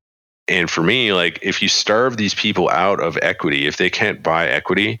 And for me, like, if you starve these people out of equity, if they can't buy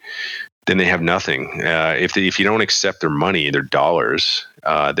equity, then they have nothing. If you don't accept their money, their dollars,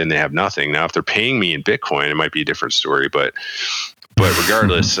 then they have nothing. Now, if they're paying me in Bitcoin, it might be a different story. But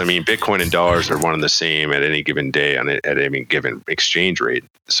regardless, I mean, Bitcoin and dollars are one and the same at any given day at any given exchange rate.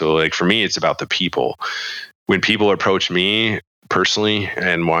 So, like, for me, it's about the people. When people approach me personally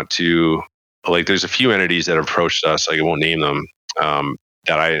and want to, like, there's a few entities that have approached us, like, I won't name them,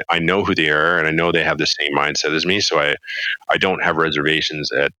 that I know who they are, and I know they have the same mindset as me. So I don't have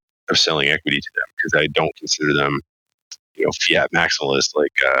reservations of selling equity to them, because I don't consider them, fiat maximalists.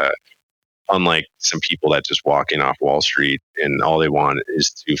 Like, unlike some people that just walk in off Wall Street and all they want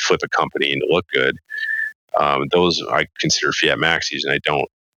is to flip a company and to look good. Those I consider fiat maxis, and I don't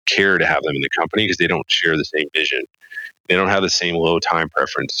care to have them in the company because they don't share the same vision. They don't have the same low time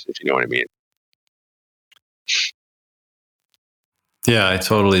preference, if you know what I mean. Yeah, I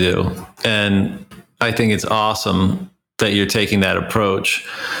totally do. And I think it's awesome that you're taking that approach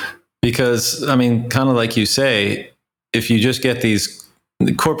because, I mean, kind of like you say, if you just get these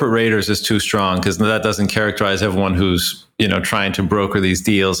corporate raiders is too strong because that doesn't characterize everyone who's, trying to broker these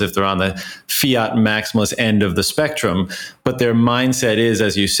deals if they're on the fiat maximalist end of the spectrum. But their mindset is,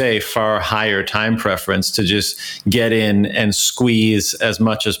 as you say, far higher time preference to just get in and squeeze as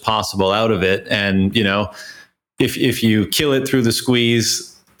much as possible out of it. And, if you kill it through the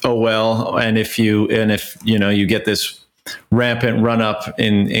squeeze, oh well. And if you get this rampant run up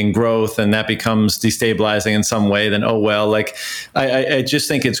in growth and that becomes destabilizing in some way, then oh well. Like I just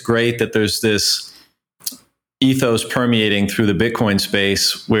think it's great that there's this ethos permeating through the Bitcoin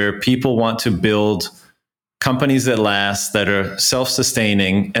space where people want to build companies that last, that are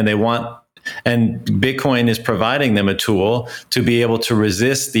self-sustaining, and Bitcoin is providing them a tool to be able to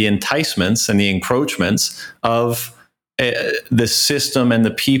resist the enticements and the encroachments of the system and the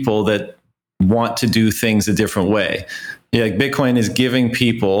people that want to do things a different way. Yeah, Bitcoin is giving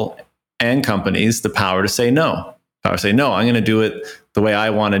people and companies the power to say no. I'm going to do it the way I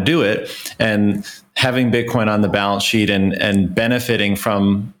want to do it. And having Bitcoin on the balance sheet and benefiting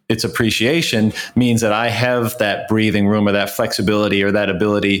from its appreciation means that I have that breathing room or that flexibility or that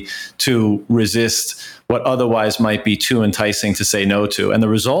ability to resist what otherwise might be too enticing to say no to. And the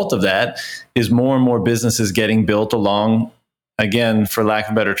result of that is more and more businesses getting built along, again, for lack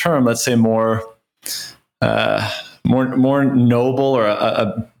of a better term, let's say more noble or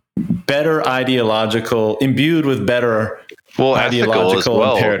a better ideological, imbued with better ideological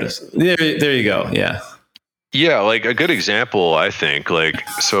imperatives. There you go. Yeah. Yeah, like a good example, I think, I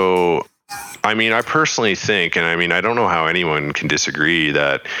personally think, and I don't know how anyone can disagree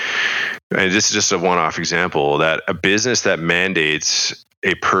that, and this is just a one-off example, that a business that mandates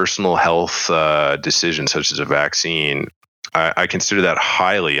a personal health decision, such as a vaccine, I consider that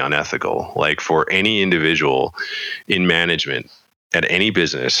highly unethical. Like for any individual in management at any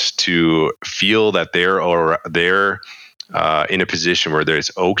business to feel that they're in a position where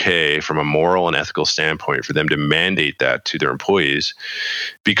it's okay from a moral and ethical standpoint for them to mandate that to their employees,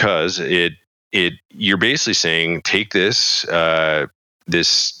 because you're basically saying, take this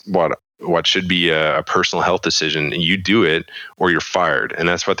what should be a personal health decision, and you do it or you're fired. And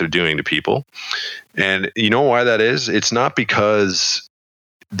that's what they're doing to people. And you know why that is? It's not because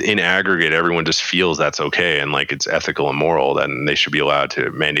in aggregate everyone just feels that's okay and like it's ethical and moral, then they should be allowed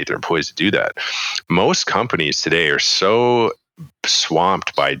to mandate their employees to do that. Most companies today are so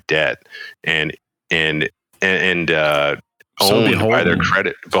swamped by debt and owned by their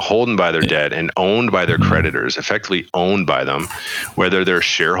credit, beholden by their debt, and owned by their creditors, effectively owned by them, whether they're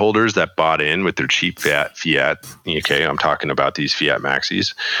shareholders that bought in with their cheap fiat, okay, I'm talking about these fiat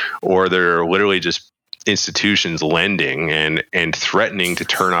maxis, or they're literally just institutions lending and threatening to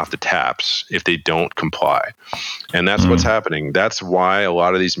turn off the taps if they don't comply. And that's what's happening. That's why a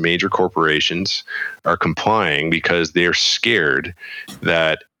lot of these major corporations are complying, because they're scared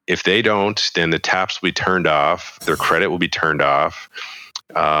that if they don't, then the taps will be turned off, their credit will be turned off.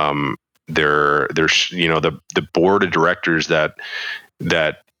 The board of directors that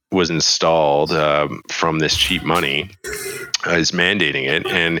was installed from this cheap money is mandating it.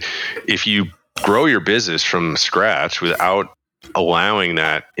 And if you grow your business from scratch without allowing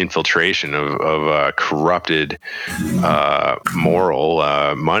that infiltration of corrupted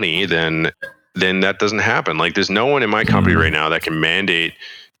moral money, then that doesn't happen. Like there's no one in my company right now that can mandate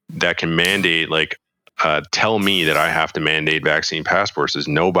like tell me that I have to mandate vaccine passports. There's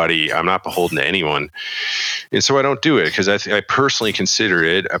nobody. I'm not beholden to anyone, and so I don't do it because I personally consider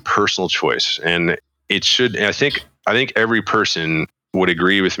it a personal choice, and it should. I think every person would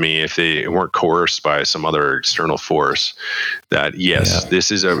agree with me if they weren't coerced by some other external force that yes,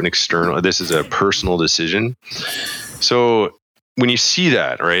 this is a personal decision. So when you see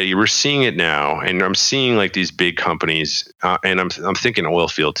that, right, we're seeing it now, and I'm seeing like these big companies, and I'm thinking oil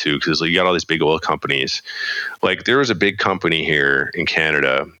field too, because you got all these big oil companies. Like there was a big company here in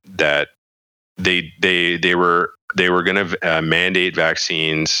Canada that they were going to mandate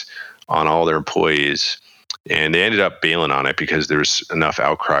vaccines on all their employees. And they ended up bailing on it because there's enough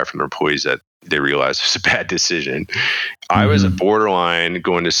outcry from their employees that they realized it was a bad decision. I was borderline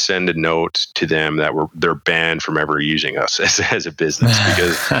going to send a note to them that they're banned from ever using us as a business,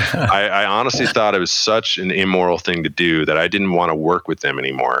 because I honestly thought it was such an immoral thing to do that I didn't want to work with them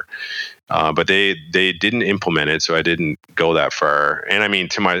anymore. But they didn't implement it, so I didn't go that far. And I mean,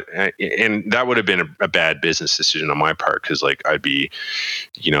 and that would have been a bad business decision on my part, because like I'd be,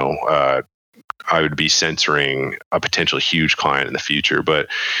 I would be censoring a potential huge client in the future. But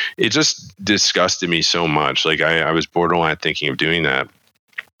it just disgusted me so much. Like I was borderline thinking of doing that.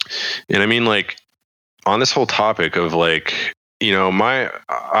 And I mean, like on this whole topic of like,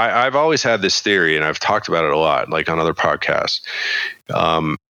 I've always had this theory, and I've talked about it a lot, like on other podcasts.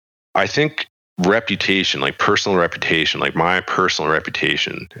 I think reputation, like personal reputation, like my personal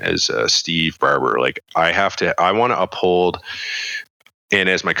reputation as Steve Barber, like I want to uphold, and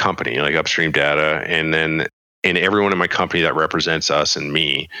as my company, like Upstream Data, and everyone in my company that represents us and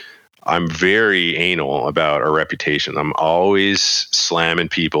me, I'm very anal about our reputation. I'm always slamming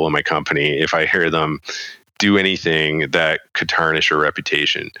people in my company if I hear them do anything that could tarnish our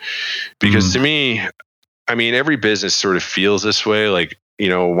reputation. Because to me, I mean, every business sort of feels this way, like,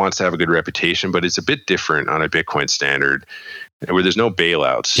 wants to have a good reputation, but it's a bit different on a Bitcoin standard where there's no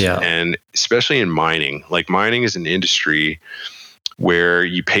bailouts. Yeah. And especially in mining, like mining is an industry where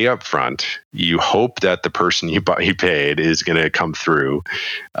you pay up front, you hope that the person you paid is going to come through,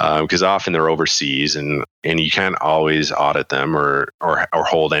 because often they're overseas and you can't always audit them or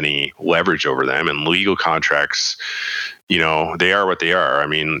hold any leverage over them. And legal contracts, they are what they are. I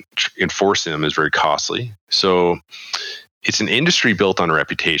mean, enforcing them is very costly. So it's an industry built on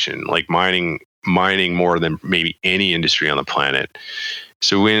reputation, like mining more than maybe any industry on the planet.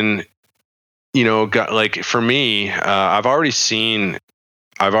 So when, like for me, I've already seen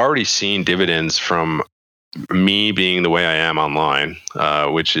dividends from me being the way I am online,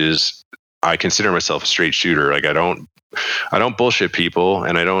 which is I consider myself a straight shooter. Like I don't bullshit people,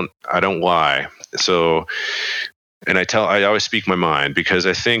 and I don't lie. So, and I always speak my mind, because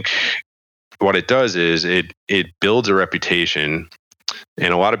I think what it does is it builds a reputation.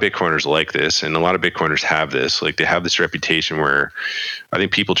 And a lot of Bitcoiners like this, and a lot of Bitcoiners have this. Like they have this reputation where I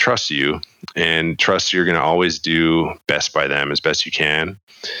think people trust you and trust you're going to always do best by them as best you can.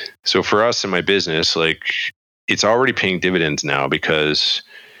 So for us in my business, like it's already paying dividends now, because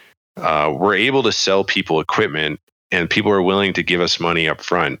we're able to sell people equipment, and people are willing to give us money up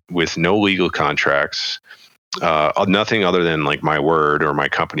front with no legal contracts, nothing other than like my word or my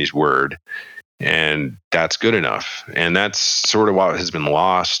company's word. And that's good enough. And that's sort of what has been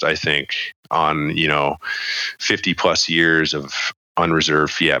lost, I think, on, 50 plus years of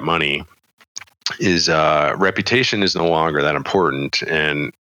unreserved fiat money, is reputation is no longer that important.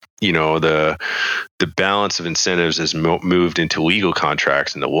 And, the balance of incentives has moved into legal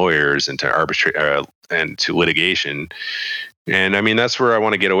contracts and to lawyers and to and to litigation. And I mean, that's where I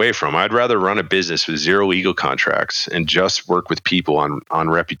want to get away from. I'd rather run a business with zero legal contracts and just work with people on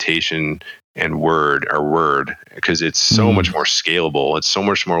reputation and word, because it's so much more scalable. It's so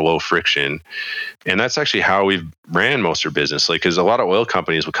much more low friction. And that's actually how we've ran most of our business. Like, because a lot of oil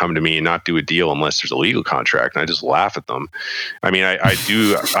companies will come to me and not do a deal unless there's a legal contract. And I just laugh at them. I mean,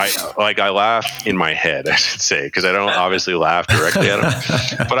 I laugh in my head, I should say, because I don't obviously laugh directly at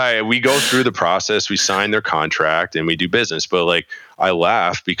them. But we go through the process, we sign their contract, and we do business. But like, I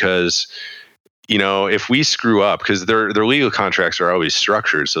laugh because, if we screw up, because their legal contracts are always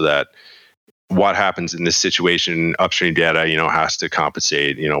structured so that what happens in this situation, Upstream Data, has to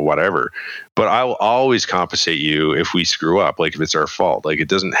compensate, whatever. But I will always compensate you if we screw up, like if it's our fault. Like it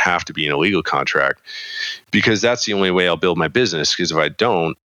doesn't have to be an illegal contract, because that's the only way I'll build my business. Because if I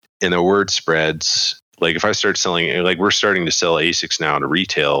don't, and the word spreads, like if I start selling, like we're starting to sell ASICs now to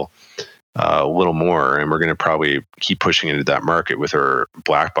retail a little more, and we're going to probably keep pushing into that market with our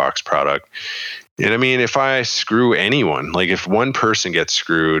black box product. And I mean, if I screw anyone, like if one person gets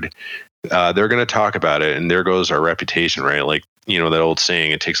screwed, they're going to talk about it, and there goes our reputation, right? Like, that old saying,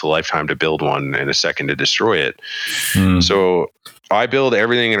 it takes a lifetime to build one and a second to destroy it. So I build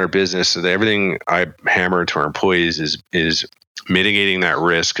everything in our business, so that everything I hammer to our employees is mitigating that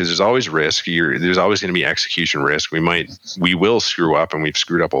risk, because there's always risk. There's always going to be execution risk. We will screw up, and we've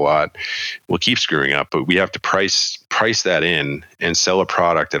screwed up a lot. We'll keep screwing up, but we have to price that in and sell a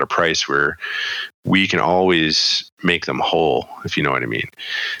product at a price where we can always make them whole, if you know what I mean.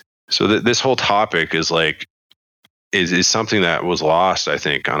 So this whole topic is something that was lost, I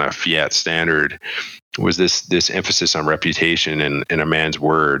think, on a fiat standard, was this emphasis on reputation and a man's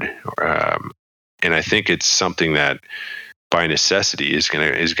word. And I think it's something that by necessity is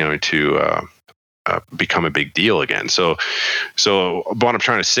going to become a big deal again. So what I'm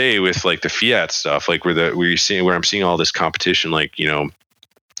trying to say with like the fiat stuff, like where I'm seeing all this competition, like,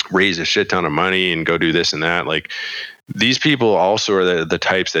 raise a shit ton of money and go do this and that. Like, these people also are the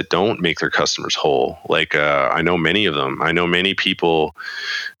types that don't make their customers whole. Like, I know many of them. I know many people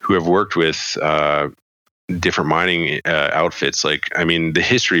who have worked with different mining outfits. Like, I mean, the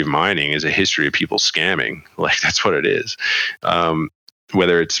history of mining is a history of people scamming. Like, that's what it is.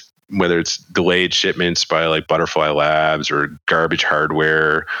 Whether it's delayed shipments by like Butterfly Labs, or garbage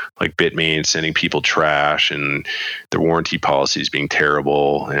hardware like Bitmain sending people trash, and the warranty policies being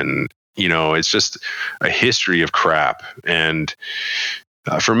terrible, and it's just a history of crap. And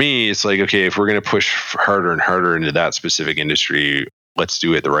for me, it's like, okay, if we're going to push harder and harder into that specific industry, let's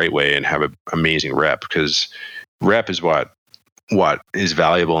do it the right way and have an amazing rep, because rep is what is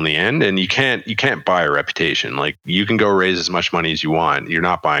valuable in the end. And you can't buy a reputation. Like, you can go raise as much money as you want. You're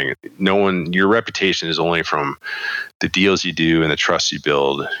not buying it. Your reputation is only from the deals you do and the trust you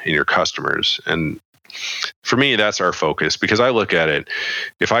build in your customers. And for me, that's our focus, because I look at it,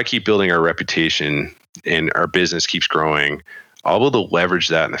 if I keep building our reputation and our business keeps growing, I'll be able to leverage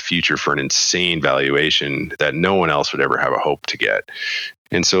that in the future for an insane valuation that no one else would ever have a hope to get.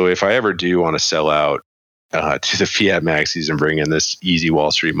 And so if I ever do want to sell out to the fiat maxis and bring in this easy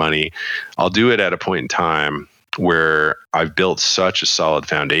Wall Street money, I'll do it at a point in time where I've built such a solid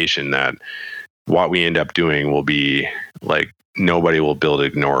foundation that what we end up doing will be like, nobody will be able to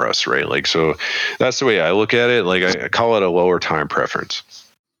ignore us, right? Like, so that's the way I look at it. Like, I call it a lower time preference.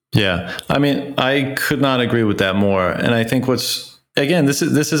 Yeah. I mean, I could not agree with that more. And I think this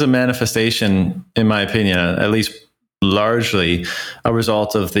is a manifestation, in my opinion, at least largely a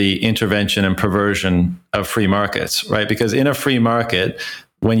result of the intervention and perversion of free markets, right? Because in a free market,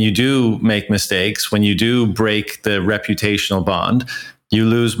 when you do make mistakes, when you do break the reputational bond, you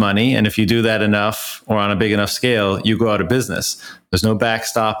lose money. And if you do that enough or on a big enough scale, you go out of business. There's no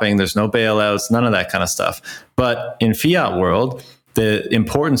backstopping, there's no bailouts, none of that kind of stuff. But in fiat world, the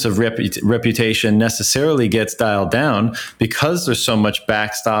importance of reputation necessarily gets dialed down because there's so much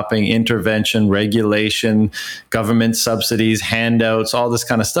backstopping, intervention, regulation, government subsidies, handouts, all this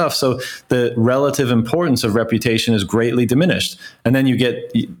kind of stuff. So the relative importance of reputation is greatly diminished. And then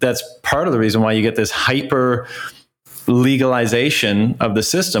that's part of the reason why you get this hyper legalization of the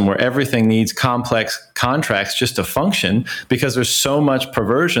system where everything needs complex contracts just to function, because there's so much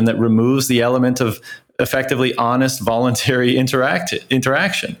perversion that removes the element of effectively honest, voluntary interaction,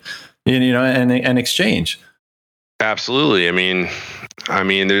 and exchange. Absolutely. I mean,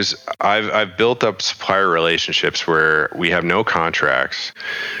 I've built up supplier relationships where we have no contracts.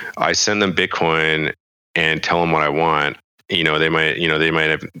 I send them Bitcoin and tell them what I want. They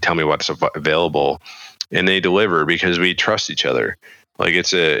might tell me what's available, and they deliver because we trust each other. Like,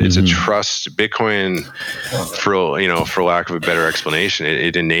 it's a trust. Bitcoin, for lack of a better explanation,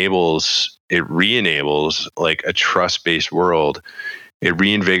 it re-enables like a trust-based world. It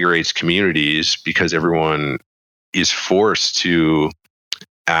reinvigorates communities because everyone is forced to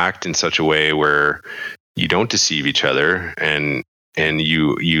act in such a way where you don't deceive each other, and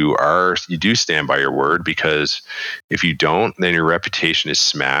you do stand by your word, because if you don't, then your reputation is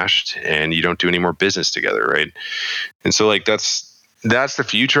smashed and you don't do any more business together, right? And so like that's the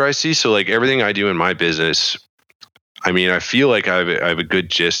future I see. So like everything I do in my business, I mean, I feel like I have a good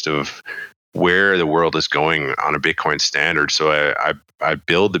gist of where the world is going on a Bitcoin standard. So I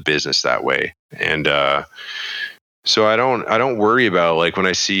build the business that way. And so I don't worry about, like, when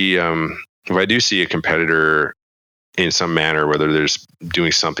I see if I do see a competitor in some manner, whether they're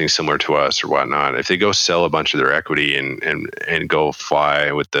doing something similar to us or whatnot, if they go sell a bunch of their equity and go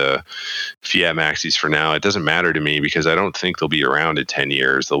fly with the fiat maxis for now, it doesn't matter to me, because I don't think they'll be around in 10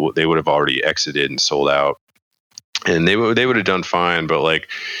 years. They would have already exited and sold out, and they would have done fine. But like,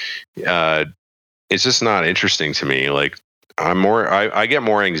 it's just not interesting to me. Like, I get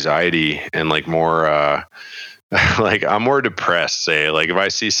more anxiety and like more like I'm more depressed, say, like if I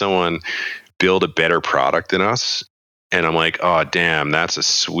see someone build a better product than us, and I'm like, oh damn, that's a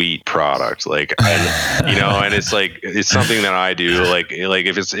sweet product, like, and and it's like, it's something that I do, like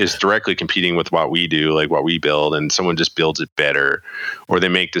if it's directly competing with what we do, like what we build, and someone just builds it better, or they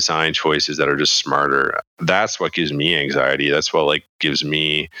make design choices that are just smarter, that's what gives me anxiety. That's what like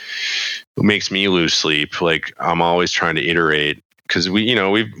makes me lose sleep. Like, I'm always trying to iterate, because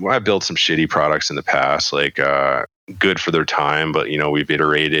I've built some shitty products in the past, like good for their time, but we've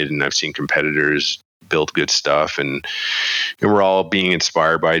iterated, and I've seen competitors build good stuff, and we're all being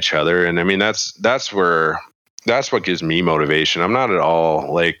inspired by each other. And I mean, that's what gives me motivation. I'm not at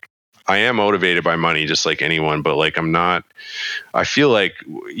all like, I am motivated by money just like anyone, but like I feel like,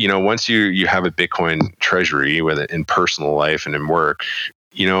 once you have a Bitcoin treasury, whether in personal life and in work,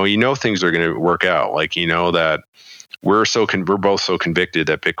 things are going to work out. Like, that we're both so convicted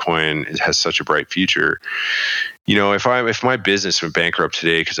that Bitcoin has such a bright future. If my business went bankrupt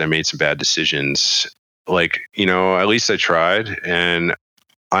today because I made some bad decisions, like, at least I tried, and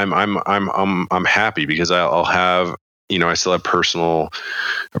I'm happy because I'll have, I still have a personal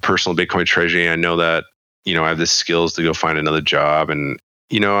Bitcoin treasury. I know that, I have the skills to go find another job, and,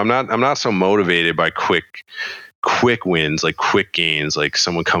 I'm not so motivated by quick wins, like quick gains, like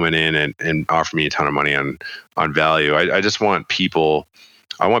someone coming in and offer me a ton of money on value. I just want people.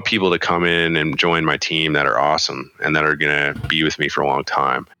 I want people to come in and join my team that are awesome and that are going to be with me for a long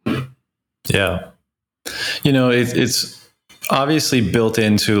time. Yeah. It's obviously built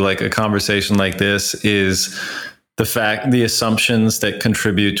into like a conversation like this is the assumptions that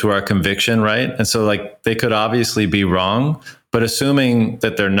contribute to our conviction, right? And so like they could obviously be wrong, but assuming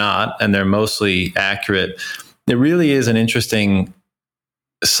that they're not and they're mostly accurate, it really is an interesting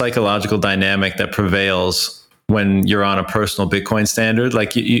psychological dynamic that prevails when you're on a personal Bitcoin standard.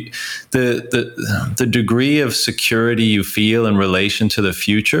 Like the degree of security you feel in relation to the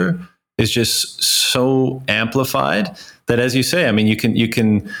future is just so amplified that, as you say, I mean, you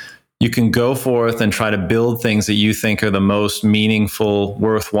can go forth and try to build things that you think are the most meaningful,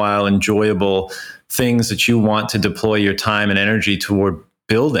 worthwhile, enjoyable things that you want to deploy your time and energy toward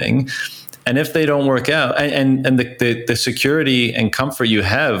building. And if they don't work out, and the security and comfort you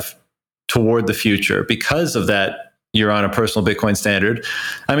have toward the future because of that, you're on a personal Bitcoin standard.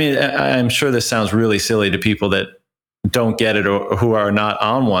 I mean, I'm sure this sounds really silly to people that don't get it or who are not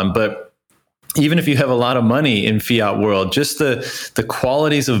on one, but even if you have a lot of money in fiat world, just the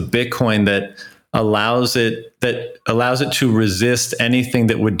qualities of Bitcoin that allows it to resist anything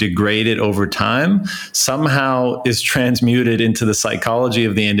that would degrade it over time somehow is transmuted into the psychology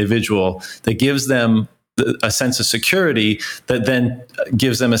of the individual that gives them a sense of security that then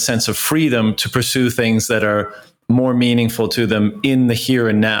gives them a sense of freedom to pursue things that are more meaningful to them in the here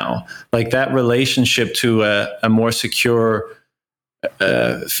and now. Like that relationship to a more secure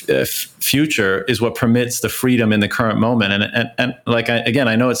future is what permits the freedom in the current moment. And like,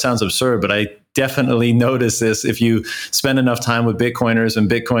 I know it sounds absurd, but I definitely notice this. If you spend enough time with Bitcoiners and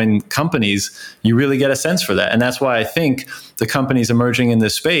Bitcoin companies, you really get a sense for that. And that's why I think the companies emerging in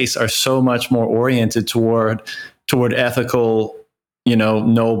this space are so much more oriented toward ethical,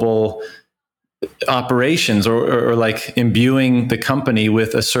 noble operations or like imbuing the company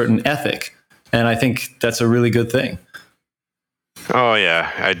with a certain ethic. And I think that's a really good thing. Oh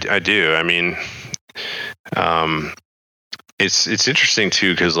yeah, I do. I mean, it's interesting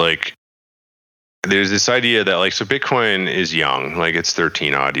too, because like there's this idea that like, so Bitcoin is young, like it's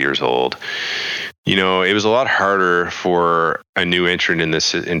 13 odd years old. It was a lot harder for a new entrant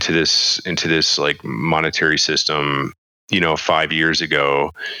into this like monetary system, 5 years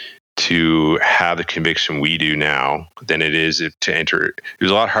ago to have the conviction we do now than it is to enter. It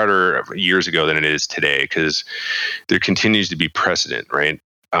was a lot harder years ago than it is today because there continues to be precedent, right?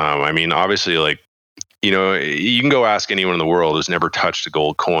 I mean, obviously, like, you can go ask anyone in the world who's never touched a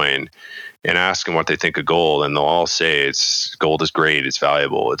gold coin and ask them what they think of gold, and they'll all say gold is great, it's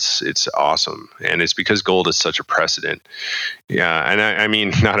valuable, it's awesome, and it's because gold is such a precedent. Yeah, and I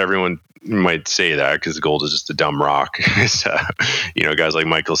mean, not everyone might say that because gold is just a dumb rock. Guys like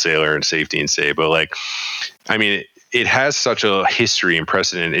Michael Saylor and Safety and Say, but like, I mean, it has such a history and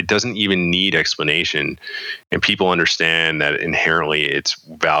precedent. It doesn't even need explanation, and people understand that inherently it's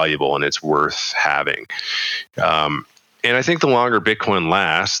valuable and it's worth having. And I think the longer Bitcoin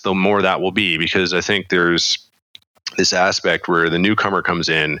lasts, the more that will be, because I think there's this aspect where the newcomer comes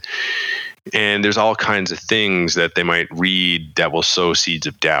in and there's all kinds of things that they might read that will sow seeds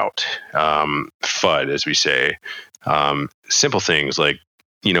of doubt. FUD, as we say. Simple things like,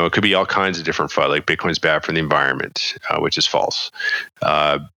 it could be all kinds of different FUD, like Bitcoin's bad for the environment, which is false.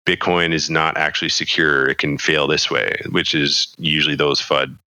 Bitcoin is not actually secure. It can fail this way, which is usually those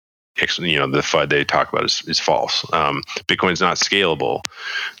FUD. The FUD they talk about is false. Bitcoin's not scalable.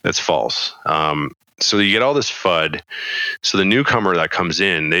 That's false. So you get all this FUD. So the newcomer that comes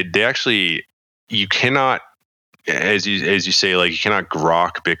in, they actually, you cannot, as you say, like, you cannot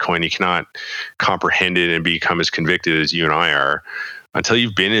grok Bitcoin. You cannot comprehend it and become as convicted as you and I are until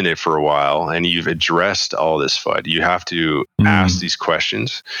you've been in it for a while and you've addressed all this FUD. You have to ask these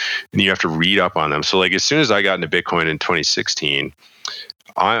questions and you have to read up on them. So like, as soon as I got into Bitcoin in 2016,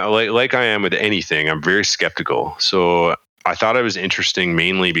 like I am with anything, I'm very skeptical. So I thought it was interesting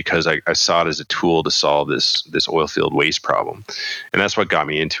mainly because I saw it as a tool to solve this oil field waste problem, and that's what got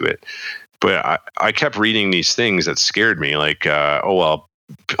me into it. But I kept reading these things that scared me, like, oh, well,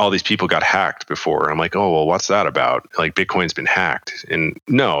 all these people got hacked before. I'm like, oh, well, what's that about? Like, Bitcoin's been hacked. And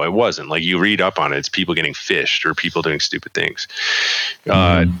no, it wasn't. Like, you read up on it, it's people getting phished or people doing stupid things.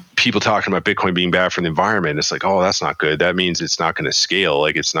 People talking about Bitcoin being bad for the environment. It's like, oh, that's not good. That means it's not going to scale.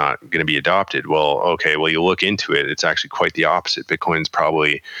 Like, it's not going to be adopted. Well, okay, well, you look into it, it's actually quite the opposite. Bitcoin's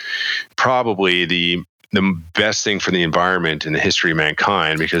probably the best thing for the environment in the history of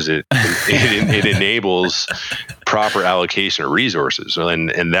mankind, because it enables proper allocation of resources,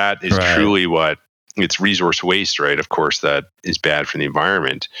 and that is truly what it's resource waste, right? Of course, that is bad for the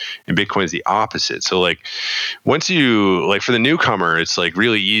environment, and Bitcoin is the opposite. So, like, once you, like, for the newcomer, it's like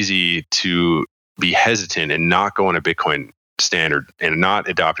really easy to be hesitant and not go on a Bitcoin standard and not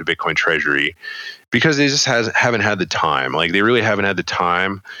adopt a Bitcoin treasury because they just haven't had the time. Like, they really haven't had the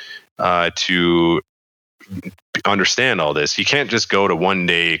time to understand all this. You can't just go to one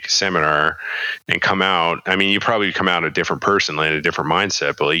day seminar and come out. I mean, you probably come out a different person, like a different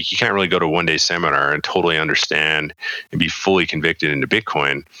mindset, but like, you can't really go to one day seminar and totally understand and be fully convicted into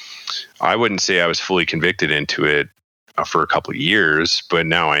Bitcoin. I wouldn't say I was fully convicted into it for a couple of years, but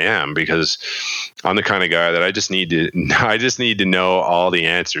now I am, because I'm the kind of guy that I just need to know all the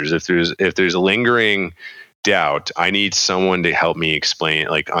answers. If there's a lingering doubt, I need someone to help me explain,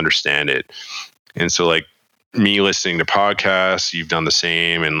 like, understand it. And so, like, me listening to podcasts, you've done the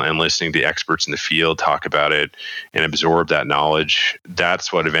same, and listening to experts in the field talk about it and absorb that knowledge,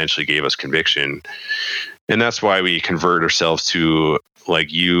 that's what eventually gave us conviction. And that's why we convert ourselves to,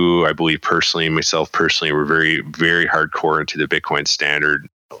 like, you, I believe personally, myself personally, we're very, very hardcore into the Bitcoin standard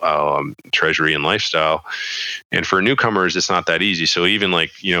treasury and lifestyle. And for newcomers, it's not that easy. So even,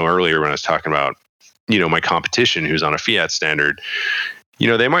 like, earlier when I was talking about, my competition who's on a fiat standard,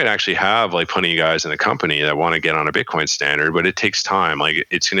 they might actually have, like, plenty of guys in the company that want to get on a Bitcoin standard, but it takes time. Like,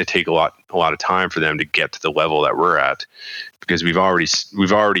 it's going to take a lot of time for them to get to the level that we're at, because we've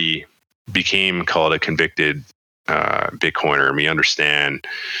already became, call it, a convicted Bitcoiner, and we understand.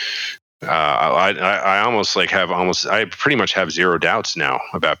 I almost like I pretty much have zero doubts now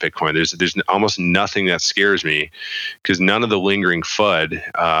about Bitcoin. There's almost nothing that scares me, because none of the lingering FUD,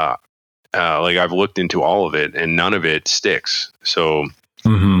 like, I've looked into all of it and none of it sticks. So.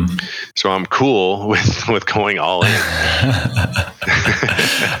 Mm-hmm. So I'm cool with going all in.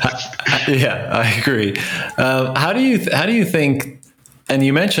 Yeah, I agree. How do you think? And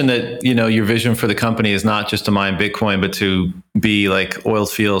you mentioned that your vision for the company is not just to mine Bitcoin, but to be like oil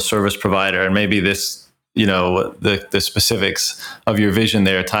field service provider. And maybe this, the specifics of your vision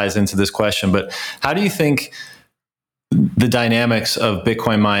there ties into this question. But how do you think the dynamics of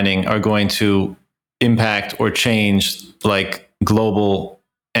Bitcoin mining are going to impact or change, like, global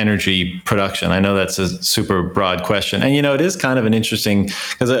energy production? I know that's a super broad question. And, it is kind of an interesting,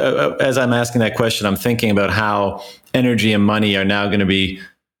 because as I'm asking that question, I'm thinking about how energy and money are now going to be,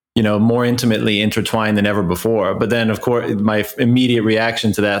 more intimately intertwined than ever before. But then, of course, my immediate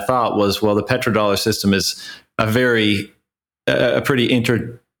reaction to that thought was, well, the petrodollar system is a pretty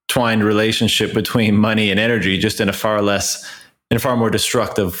intertwined relationship between money and energy, just in a far more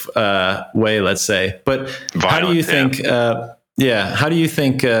destructive way, let's say. But how do you think? How do you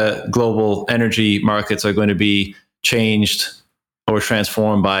think global energy markets are going to be changed or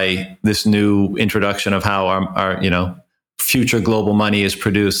transformed by this new introduction of how our future global money is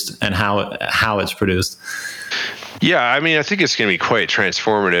produced and how it's produced? Yeah, I mean, I think it's going to be quite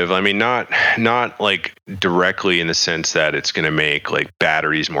transformative. I mean, not like directly in the sense that it's going to make, like,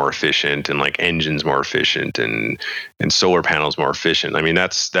 batteries more efficient and, like, engines more efficient and solar panels more efficient. I mean,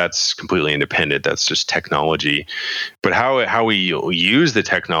 that's completely independent. That's just technology. But how we use the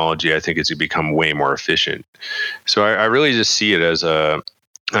technology, I think it's going to become way more efficient. So I really just see it as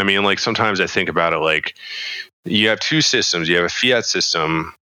like, sometimes I think about it like, you have two systems. You have a fiat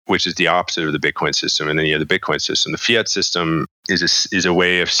system, which is the opposite of the Bitcoin system, and then you have the Bitcoin system. The fiat system is a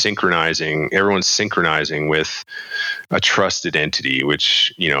way of synchronizing. Everyone's synchronizing with a trusted entity,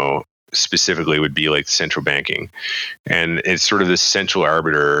 which specifically would be like central banking, and it's sort of the central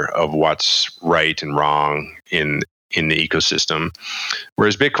arbiter of what's right and wrong in the ecosystem.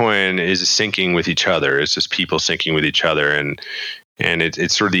 Whereas Bitcoin is syncing with each other. It's just people syncing with each other, and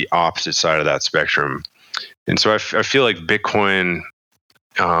it's sort of the opposite side of that spectrum. And so I feel like Bitcoin,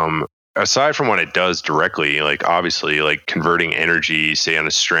 aside from what it does directly, like, obviously, like, converting energy, say, on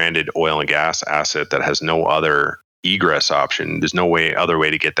a stranded oil and gas asset that has no other egress option, there's no other way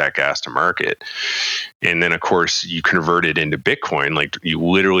to get that gas to market. And then, of course, you convert it into Bitcoin, like, you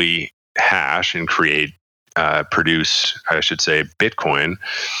literally hash and create produce, I should say, Bitcoin.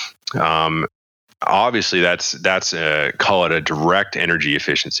 Obviously, that's call it a direct energy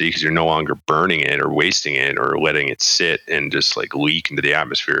efficiency, because you're no longer burning it or wasting it or letting it sit and just like leak into the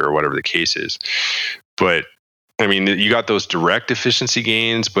atmosphere or whatever the case is. But I mean, you got those direct efficiency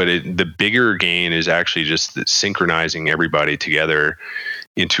gains, but the bigger gain is actually just synchronizing everybody together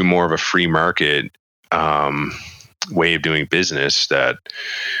into more of a free market way of doing business that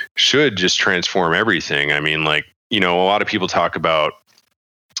should just transform everything. I mean, like, a lot of people talk about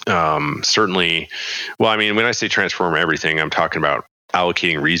certainly, well, I mean, when I say transform everything, I'm talking about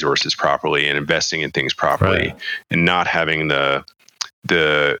allocating resources properly and investing in things properly, right, and not having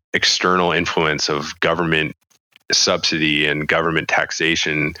the external influence of government subsidy and government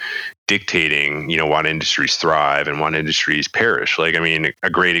taxation dictating, what industries thrive and what industries perish. Like, I mean, a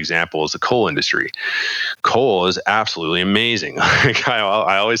great example is the coal industry. Coal is absolutely amazing. Like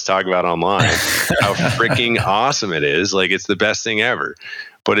I always talk about online how freaking awesome it is. Like, it's the best thing ever,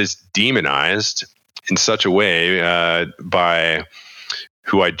 but it's demonized in such a way by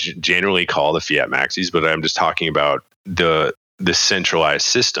who I generally call the fiat maxis, but I'm just talking about the centralized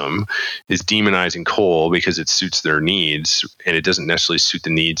system is demonizing coal because it suits their needs, and it doesn't necessarily suit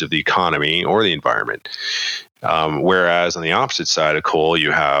the needs of the economy or the environment. Whereas on the opposite side of coal,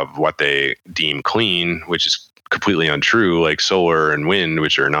 you have what they deem clean, which is completely untrue, like solar and wind,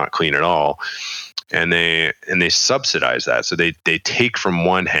 which are not clean at all. And they subsidize that. So they take from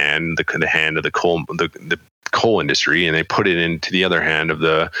one hand the hand of the coal industry, and they put it into the other hand of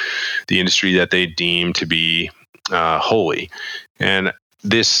the industry that they deem to be holy. And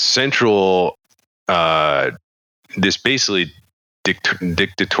this central, this basically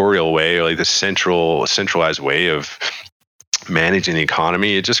dictatorial way, or like the centralized way of managing the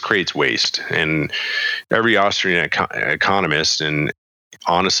economy, it just creates waste. And every Austrian economist, and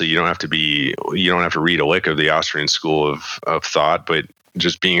honestly, you don't have to read a lick of the Austrian school of thought, but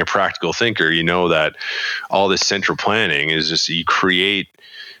just being a practical thinker, you know that all this central planning is just, you create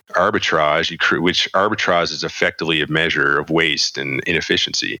arbitrage, which arbitrage is effectively a measure of waste and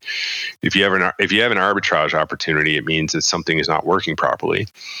inefficiency. If you have an arbitrage opportunity, it means that something is not working properly.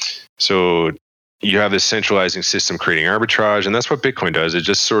 So you have this centralizing system creating arbitrage, and that's what Bitcoin does. It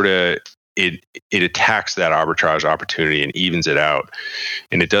just sort of it attacks that arbitrage opportunity and evens it out,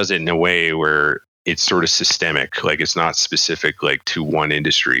 and it does it in a way where it's sort of systemic. Like, it's not specific like to one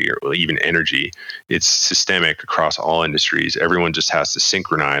industry or even energy. It's systemic across all industries. Everyone just has to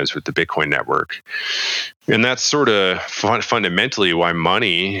synchronize with the Bitcoin network. And that's sort of fundamentally why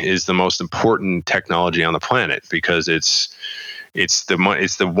money is the most important technology on the planet, because it's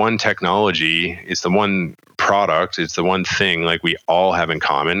the one technology, it's the one product, it's the one thing like we all have in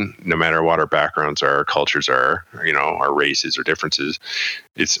common, no matter what our backgrounds are, our cultures are, our races or differences.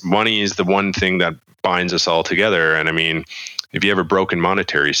 Money is the one thing that binds us all together. And I mean, if you have a broken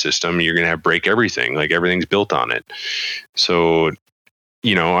monetary system, you're going to break everything. Like, everything's built on it. So,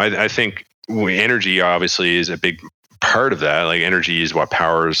 I think energy obviously is a big part of that. Like, energy is what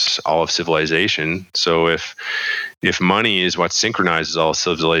powers all of civilization. So if money is what synchronizes all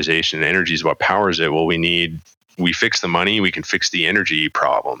civilization and energy is what powers it, well, we fix the money, we can fix the energy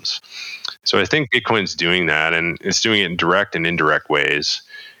problems. So I think Bitcoin's doing that, and it's doing it in direct and indirect ways.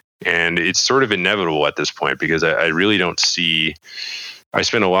 And it's sort of inevitable at this point, because I really don't see, I've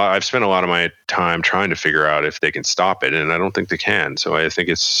spent a lot of my time trying to figure out if they can stop it, and I don't think they can. So I think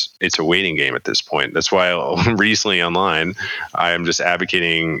it's a waiting game at this point. That's why recently online, I am just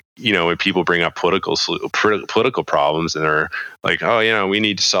advocating, when people bring up political problems and they're like, oh, we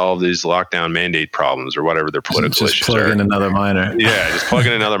need to solve these lockdown mandate problems or whatever their political issues are. Just plug in another miner. Yeah, just plug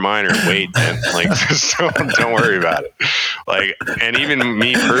in another miner and wait, man. Like, just don't worry about it. Like, and even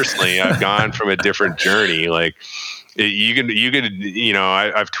me personally, I've gone from a different journey. Like, you could,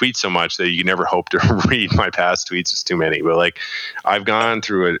 I've tweeted so much that you can never hope to read my past tweets. It's too many, but like, I've gone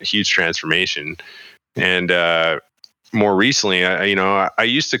through a huge transformation. And more recently, I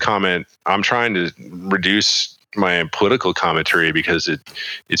used to comment, I'm trying to reduce my political commentary because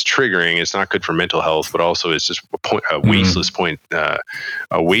it's triggering. It's not good for mental health, but also it's just a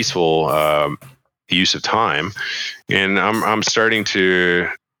wasteful use of time. And I'm starting to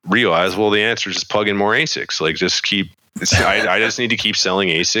realize, well, the answer is just plug in more ASICs. Like, I just need to keep selling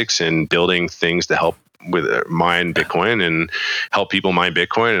ASICs and building things to help with mine Bitcoin and help people mine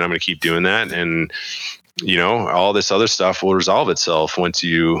Bitcoin. And I'm going to keep doing that. And, all this other stuff will resolve itself once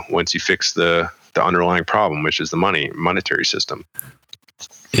you fix the underlying problem, which is the monetary system.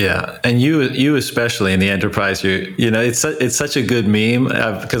 Yeah, and you especially in the enterprise, it's such a good meme,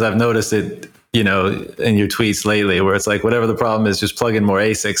 because I've noticed it in your tweets lately, where it's like, whatever the problem is, just plug in more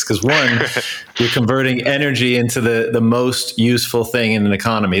ASICs. Because one, you're converting energy into the most useful thing in an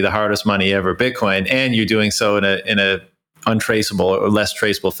economy, the hardest money ever, Bitcoin, and you're doing so in a untraceable or less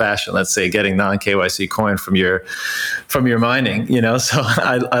traceable fashion. Let's say getting non-KYC coin from your mining. So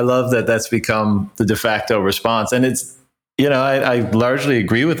I love that that's become the de facto response, and it's I largely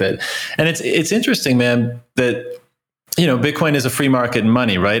agree with it, and it's interesting, man, that Bitcoin is a free market in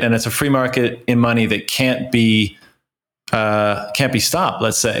money, right? And it's a free market in money that can't be stopped,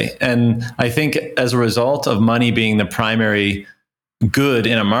 let's say. And I think as a result of money being the primary good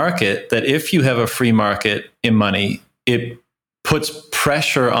in a market, that if you have a free market in money, it puts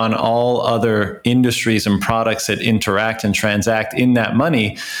pressure on all other industries and products that interact and transact in that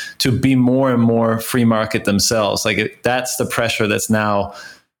money to be more and more free market themselves. That's the pressure that's now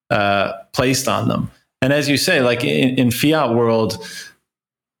placed on them. And as you say, like in fiat world,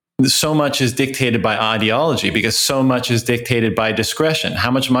 so much is dictated by ideology because so much is dictated by discretion.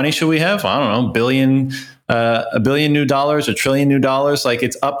 How much money should we have? I don't know, a billion new dollars, $1 trillion new dollars. Like,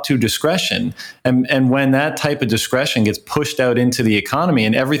 it's up to discretion. And when that type of discretion gets pushed out into the economy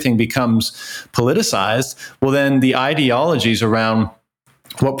and everything becomes politicized, well, then the ideologies around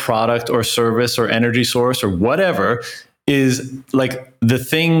what product or service or energy source or whatever is like the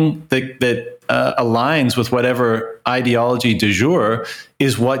thing that aligns with whatever ideology du jour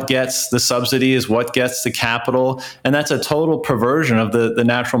is what gets the subsidy, is what gets the capital. And that's a total perversion of the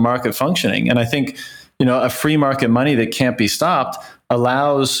natural market functioning. And I think, a free market money that can't be stopped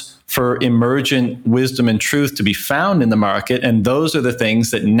allows for emergent wisdom and truth to be found in the market. And those are the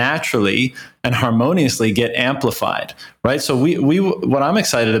things that naturally and harmoniously get amplified, right? So what I'm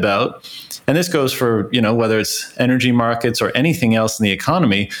excited about, and this goes for, whether it's energy markets or anything else in the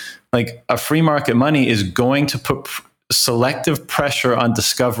economy, like a free market money is going to put selective pressure on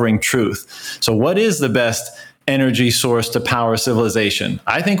discovering truth. So what is the best energy source to power civilization?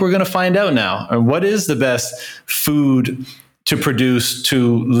 I think we're going to find out now. And what is the best food to produce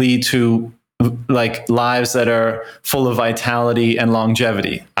to lead to like lives that are full of vitality and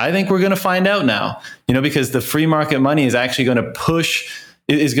longevity? I think we're going to find out now, because the free market money is actually going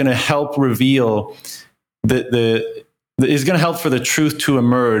to help reveal is going to help for the truth to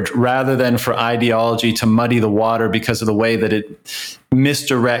emerge rather than for ideology to muddy the water because of the way that it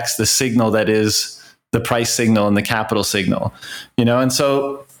misdirects the signal that is the price signal and the capital signal, and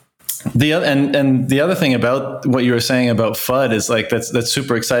so the other thing about what you were saying about FUD is like, that's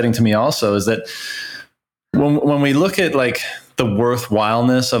super exciting to me also, is that when we look at like the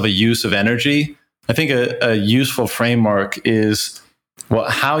worthwhileness of a use of energy, I think a useful framework is, well,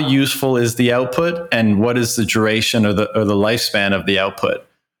 how useful is the output and what is the duration or the lifespan of the output,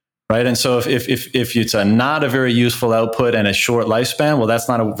 right? And so if it's not a very useful output and a short lifespan, well, that's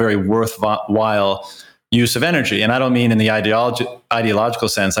not a very worthwhile use of energy. And I don't mean in the ideological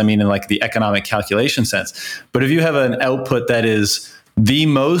sense, I mean in like the economic calculation sense. But if you have an output that is the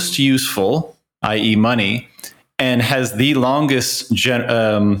most useful, i.e. money, and has the longest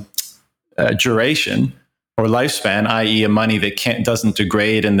duration or lifespan, i.e. a money that doesn't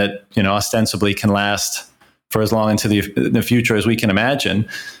degrade and that ostensibly can last for as long into the future as we can imagine,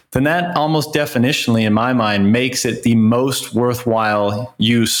 then that almost definitionally, in my mind, makes it the most worthwhile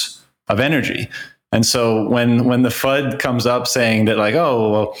use of energy. And so when the FUD comes up saying that like,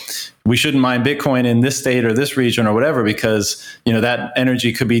 oh, well, we shouldn't mine Bitcoin in this state or this region or whatever because that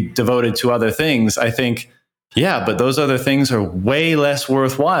energy could be devoted to other things, I think, yeah, but those other things are way less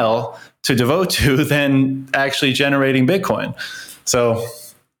worthwhile to devote to than actually generating Bitcoin. So,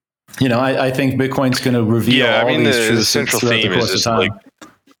 I think Bitcoin's going to reveal all these truths. The central theme is just like,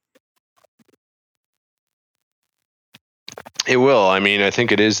 it will. I mean, I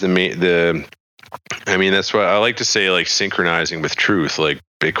think it is that's what I like to say, like synchronizing with truth. Like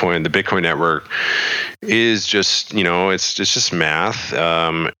the Bitcoin network is just, it's just math.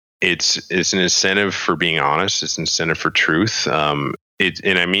 It's an incentive for being honest. It's an incentive for truth. And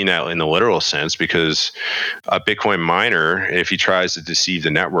I mean that in the literal sense, because a Bitcoin miner, if he tries to deceive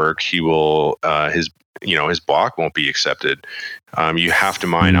the network, he will, his block won't be accepted. You have to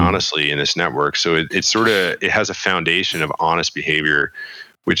mine honestly in this network. So it has a foundation of honest behavior,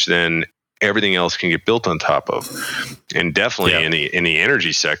 which then everything else can get built on top of. And definitely in the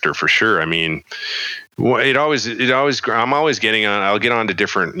energy sector, for sure. I mean, I'm always getting on, I'll get on to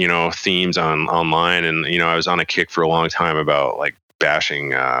different, themes online. And, I was on a kick for a long time about like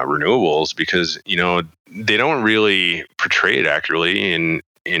bashing renewables because, they don't really portray it accurately.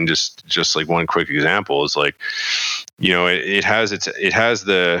 And just like one quick example is like, it has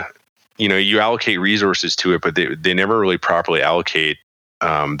the, you allocate resources to it, but they never really properly allocate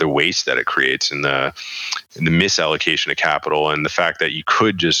the waste that it creates and the misallocation of capital, and the fact that you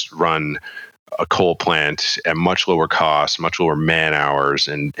could just run a coal plant at much lower cost, much lower man hours,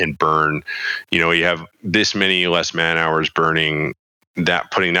 and burn, you have this many less man hours burning,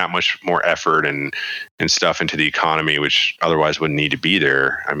 that putting that much more effort and stuff into the economy, which otherwise wouldn't need to be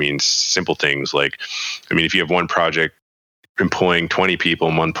there. I mean, simple things like, if you have one project employing 20 people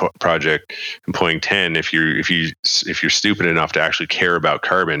and one project employing 10, if you're stupid enough to actually care about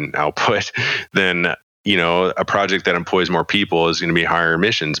carbon output, then a project that employs more people is going to be higher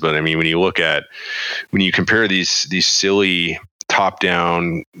emissions. But when you compare these silly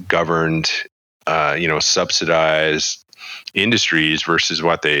top-down governed, subsidized industries versus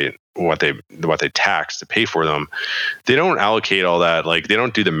what they tax to pay for them, they don't allocate all that. Like, they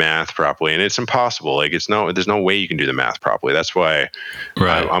don't do the math properly, and it's impossible. Like, there's no way you can do the math properly. That's why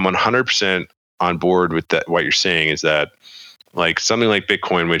I'm 100% on board with that. What you're saying is that, like, something like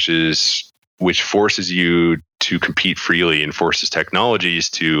Bitcoin, which forces you to compete freely and forces technologies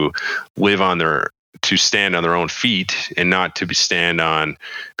to stand on their own feet and not to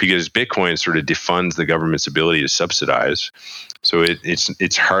because Bitcoin sort of defunds the government's ability to subsidize. So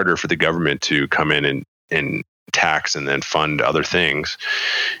it's harder for the government to come in and tax and then fund other things.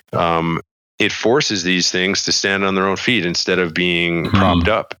 It forces these things to stand on their own feet instead of being propped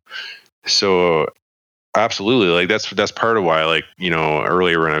up. So absolutely, like that's part of why, like,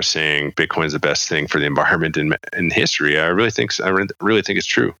 earlier when I was saying Bitcoin is the best thing for the environment in history, I really think it's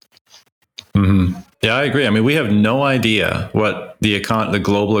true. Mm-hmm. Yeah, I agree. We have no idea what the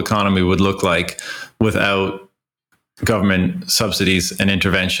global economy would look like without government subsidies and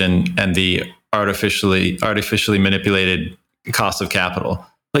intervention and the artificially manipulated cost of capital.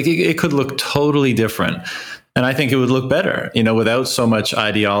 Like, it could look totally different. And I think it would look better, without so much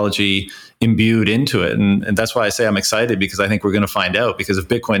ideology imbued into it. And that's why I say I'm excited, because I think we're going to find out. Because if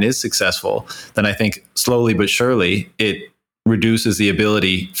Bitcoin is successful, then I think slowly but surely it reduces the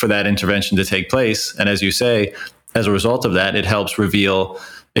ability for that intervention to take place. And as you say, as a result of that, it helps reveal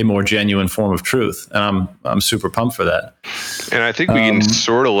a more genuine form of truth. And I'm super pumped for that. And I think we can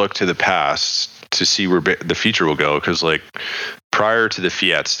sort of look to the past to see where the future will go. Because, like, prior to the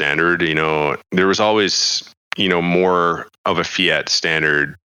fiat standard, there was always, more of a fiat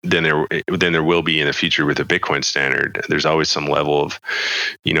standard than there will be in the future with a Bitcoin standard. There's always some level of,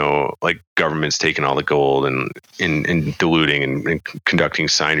 like, governments taking all the gold and diluting and conducting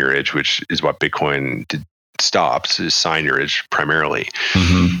signage, which is what Bitcoin stops, is signage primarily.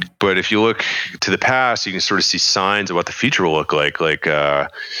 Mm-hmm. But if you look to the past, you can sort of see signs of what the future will look like. Like,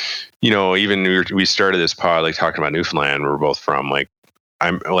 even we started this pod, like, talking about Newfoundland, where we're both from. Like,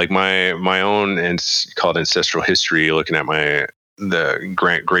 I'm like my own called ancestral history, looking at the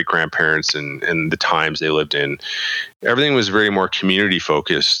great grandparents and the times they lived in. Everything was very more community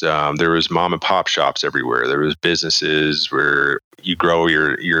focused. There was mom and pop shops everywhere. There was businesses where you grow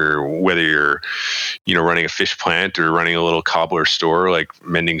your whether you're running a fish plant or running a little cobbler store, like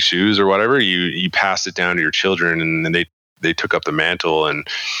mending shoes or whatever. You pass it down to your children, and they took up the mantle. And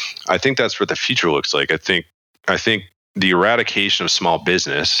I think that's what the future looks like. I think the eradication of small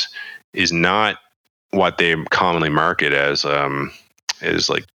business is not what they commonly market as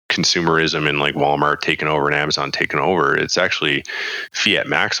like consumerism and like Walmart taking over and Amazon taking over. It's actually fiat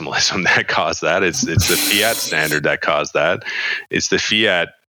maximalism that caused that. It's the fiat standard that caused that. It's the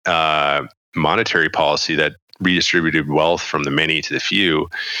fiat monetary policy that redistributed wealth from the many to the few.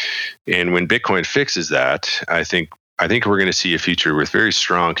 And when Bitcoin fixes that, I think we're going to see a future with very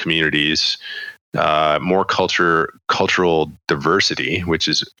strong communities, more cultural diversity, which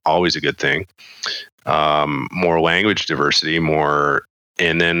is always a good thing. More language diversity,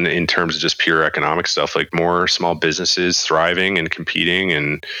 and then in terms of just pure economic stuff, like more small businesses thriving and competing,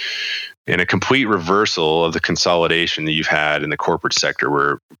 and a complete reversal of the consolidation that you've had in the corporate sector,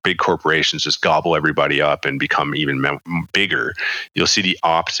 where big corporations just gobble everybody up and become even bigger. You'll see the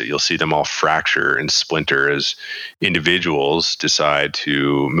opposite. You'll see them all fracture and splinter as individuals decide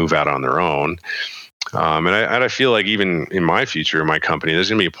to move out on their own. And I feel like even in my future, in my company, there's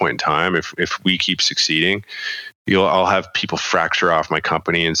going to be a point in time, if we keep succeeding, I'll have people fracture off my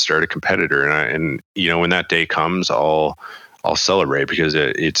company and start a competitor. And when that day comes, I'll celebrate, because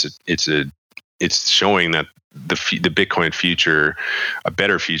it's showing that the Bitcoin future, a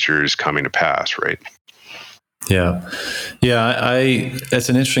better future, is coming to pass, right? Yeah. That's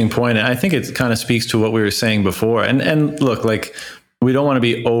an interesting point. And I think it kind of speaks to what we were saying before. And look, like, we don't want to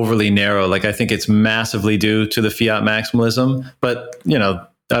be overly narrow. Like, I think it's massively due to the fiat maximalism, but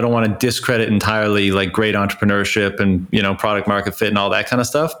I don't want to discredit entirely like great entrepreneurship and, product market fit and all that kind of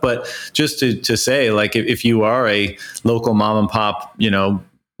stuff. But just to say, like, if you are a local mom and pop,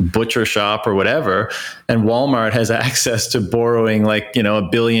 butcher shop or whatever, and Walmart has access to borrowing like,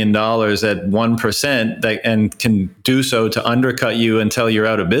 $1 billion at 1% and can do so to undercut you until you're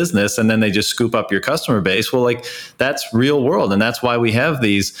out of business. And then they just scoop up your customer base. Well, like, that's real world. And that's why we have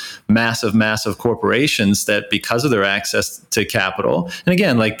these massive, massive corporations that, because of their access to capital, and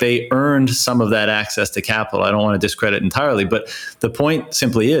again, like, they earned some of that access to capital. I don't want to discredit entirely, but the point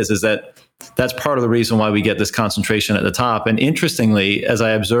simply is that that's part of the reason why we get this concentration at the top. And interestingly, as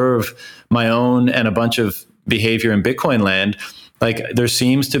I observe my own and a bunch of behavior in Bitcoin land, like, there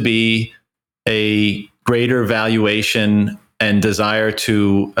seems to be a greater valuation and desire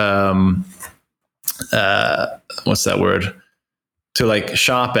to, what's that word? To like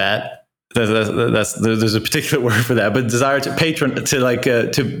shop at. There's a particular word for that, but desire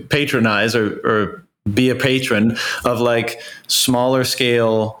to to patronize or be a patron of like smaller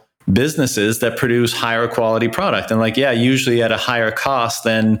scale businesses that produce higher quality product, and like, usually at a higher cost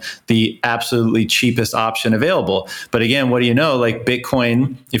than the absolutely cheapest option available. But again, what do you know? Like,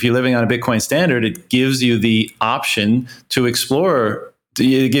 Bitcoin, if you're living on a Bitcoin standard, it gives you the option to explore.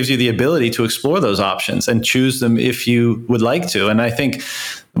 It gives you the ability to explore those options and choose them if you would like to. And I think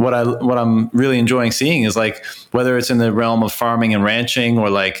what I'm really enjoying seeing is, like, whether it's in the realm of farming and ranching, or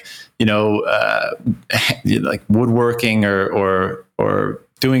like, like woodworking or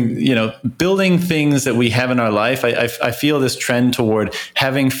doing, building things that we have in our life. I feel this trend toward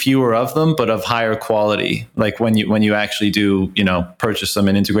having fewer of them, but of higher quality. Like when you actually do, purchase them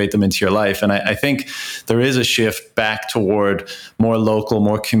and integrate them into your life. And I think there is a shift back toward more local,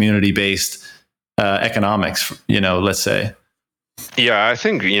 more community-based economics, let's say. Yeah, I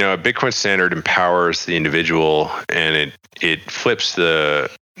think, a Bitcoin standard empowers the individual, and it flips the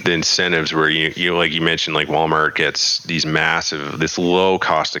incentives where you like you mentioned, like Walmart gets this low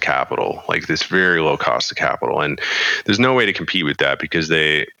cost of capital, like this very low cost of capital, and there's no way to compete with that because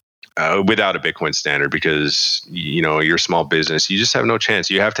they without a Bitcoin standard, because you're a small business, you just have no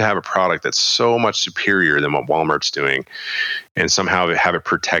chance. You have to have a product that's so much superior than what Walmart's doing, and somehow have it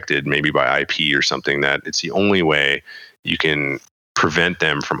protected, maybe by IP or something, that it's the only way you can prevent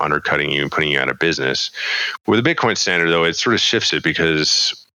them from undercutting you and putting you out of business. With a Bitcoin standard, though, it sort of shifts it,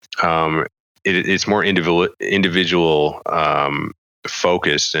 because it's more individual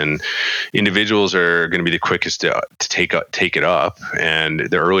focused, and individuals are going to be the quickest to take it up. And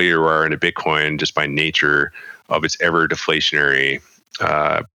the earlier you are into Bitcoin, just by nature of its ever deflationary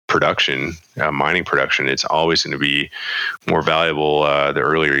production, mining production, it's always going to be more valuable the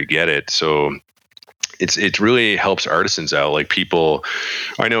earlier you get it. So it really helps artisans out. Like, people,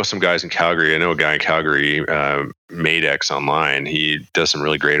 I know some guys in Calgary. I know a guy in Calgary, Madex online. He does some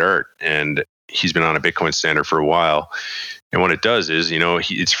really great art, and he's been on a Bitcoin standard for a while. And what it does is,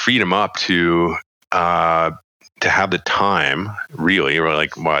 it's freed him up to have the time, really, or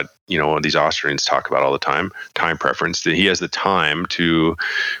like what these Austrians talk about all the time preference. That he has the time to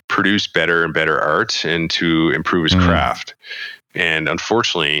produce better and better art and to improve his craft. And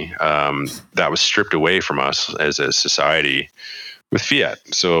unfortunately, that was stripped away from us as a society with fiat.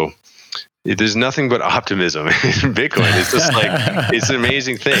 So there's nothing but optimism in Bitcoin. It's just like, it's an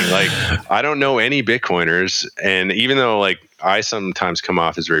amazing thing. Like, I don't know any Bitcoiners. And even though, like, I sometimes come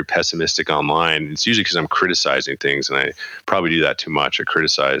off as very pessimistic online, it's usually because I'm criticizing things, and I probably do that too much. I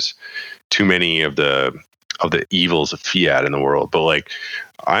criticize too many of the evils of fiat in the world. But like,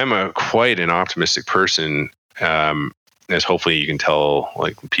 I'm quite an optimistic person. As hopefully you can tell,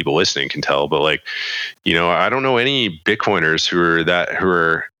 like, people listening can tell, but like, I don't know any Bitcoiners who are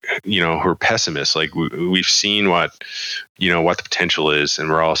pessimists. Like, we've seen what the potential is, and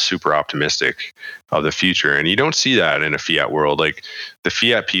we're all super optimistic of the future. And you don't see that in a fiat world. Like, the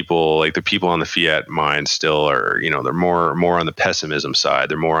fiat people, like the people on the fiat mind still are, they're more on the pessimism side.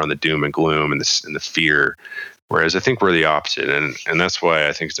 They're more on the doom and gloom and the fear. Whereas I think we're the opposite, and that's why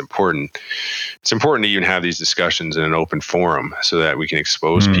I think it's important. It's important to even have these discussions in an open forum, so that we can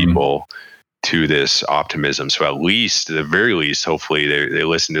expose people to this optimism. So at the very least, hopefully they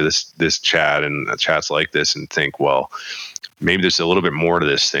listen to this chat and chats like this and think, well, maybe there's a little bit more to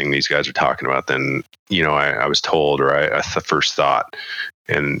this thing these guys are talking about than I was told, or I first thought.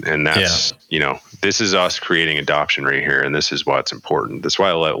 And that's this is us creating adoption right here, and this is what's important. That's why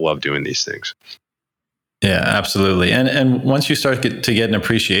I love doing these things. Yeah, absolutely. And once you start to get an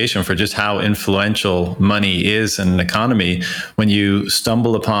appreciation for just how influential money is in an economy, when you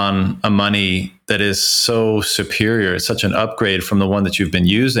stumble upon a money that is so superior, it's such an upgrade from the one that you've been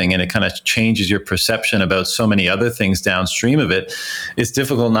using, and it kind of changes your perception about so many other things downstream of it, it's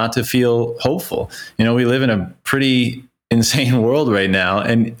difficult not to feel hopeful. We live in a pretty insane world right now,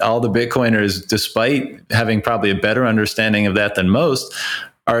 and all the Bitcoiners, despite having probably a better understanding of that than most,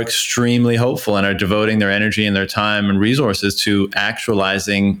 are extremely hopeful and are devoting their energy and their time and resources to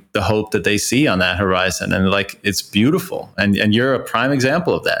actualizing the hope that they see on that horizon. And it's beautiful. And you're a prime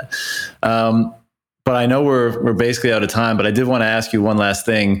example of that. But I know we're basically out of time, but I did want to ask you one last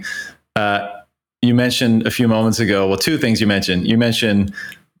thing. You mentioned a few moments ago, well, two things you mentioned. You mentioned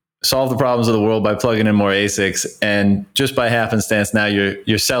solve the problems of the world by plugging in more ASICs, and just by happenstance now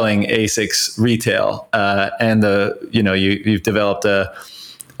you're selling ASICs retail, and you've developed a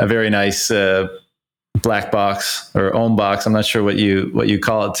very nice black box or ohm box. I'm not sure what you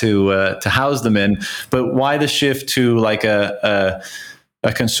call it to house them in. But why the shift to like a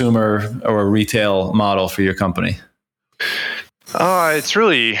consumer or a retail model for your company? It's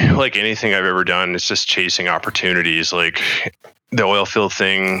really like anything I've ever done. It's just chasing opportunities. Like the oil field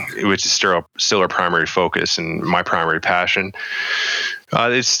thing, which is still our primary focus and my primary passion.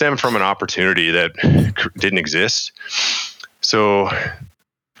 It stemmed from an opportunity that didn't exist. So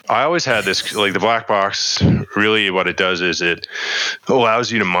I always had this, like the black box, really what it does is it allows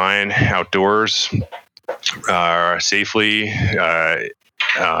you to mine outdoors safely. So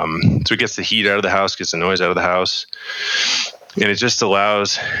it gets the heat out of the house, gets the noise out of the house. And it just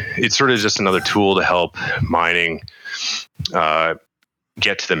allows, it's sort of just another tool to help mining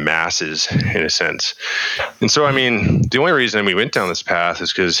get to the masses in a sense. And so, I mean, the only reason we went down this path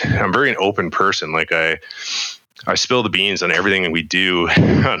is because I'm very an open person. Like I spill the beans on everything that we do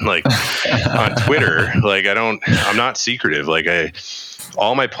on on Twitter. Like I'm not secretive. Like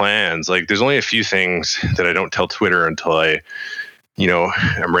all my plans, like there's only a few things that I don't tell Twitter until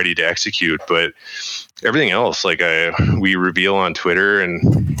I'm ready to execute. But everything else, we reveal on Twitter,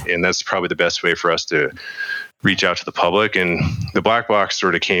 and that's probably the best way for us to reach out to the public. And the black box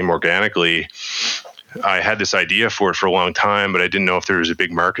sort of came organically. I had this idea for it for a long time, but I didn't know if there was a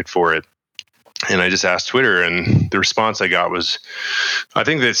big market for it. And I just asked Twitter, and the response I got was, I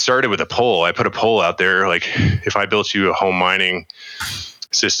think that it started with a poll. I put a poll out there, like, if I built you a home mining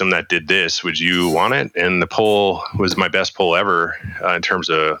system that did this, would you want it? And the poll was my best poll ever in terms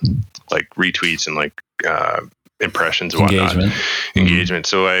of like retweets and impressions and whatnot. Engagement.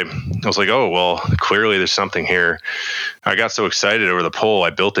 So I was like, oh, well, clearly there's something here. I got so excited over the poll,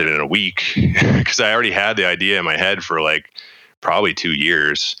 I built it in a week because I already had the idea in my head for probably 2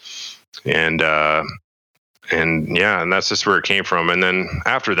 years. And that's just where it came from. And then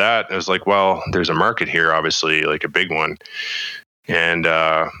after that, I was like, well, there's a market here, obviously, like a big one. And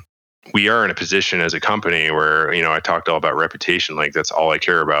we are in a position as a company where, I talked all about reputation. Like that's all I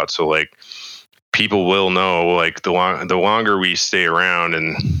care about. So people will know, the longer we stay around,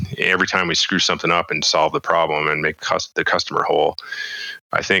 and every time we screw something up and solve the problem and make the customer whole,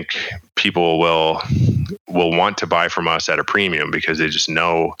 I think people will want to buy from us at a premium because they just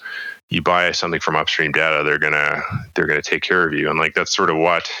know you buy something from Upstream Data, they're gonna take care of you. And that's sort of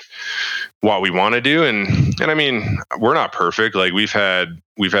what we want to do. And I mean, we're not perfect. We've had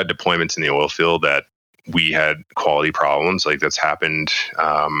deployments in the oil field that we had quality problems. That's happened.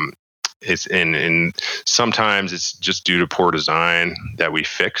 It's in sometimes it's just due to poor design that we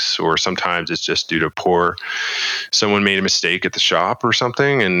fix, or sometimes it's just due to someone made a mistake at the shop or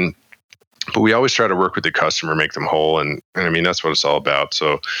something. But we always try to work with the customer, make them whole. And I mean, that's what it's all about.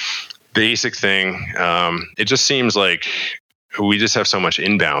 So the ASIC thing, it just seems like we just have so much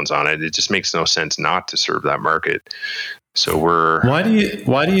inbounds on it. It just makes no sense not to serve that market. So why do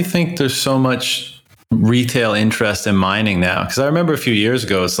you think there's so much retail interest in mining now? Because I remember a few years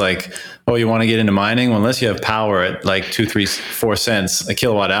ago, it's like, oh, you want to get into mining? Well, unless you have power at 2, 3, 4 cents a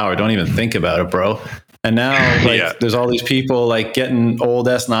kilowatt hour, don't even think about it, bro. And now there's all these people getting old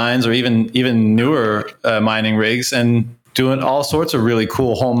S9s or even newer mining rigs and doing all sorts of really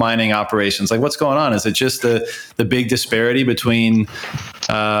cool home mining operations. What's going on? Is it just the big disparity between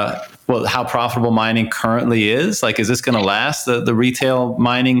how profitable mining currently is? Is this going to last, the retail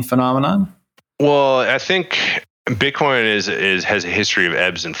mining phenomenon? Well, I think Bitcoin has a history of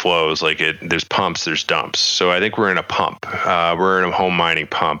ebbs and flows. There's pumps, there's dumps. So I think we're in a pump. We're in a home mining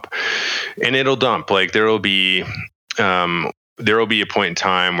pump, and it'll dump. There will be a point in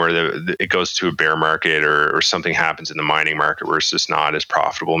time where it goes to a bear market, or something happens in the mining market where it's just not as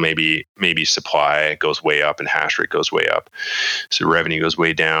profitable. Maybe supply goes way up and hash rate goes way up, so revenue goes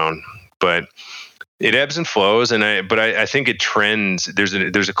way down. But It ebbs and flows, but I think it trends. There's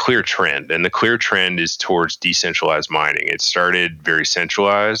a clear trend, and the clear trend is towards decentralized mining. It started very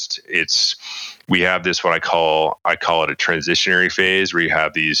centralized. We have this, what I call it a transitionary phase, where you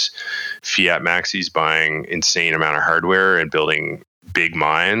have these fiat maxis buying insane amount of hardware and building big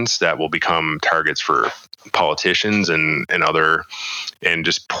mines that will become targets for politicians and other, and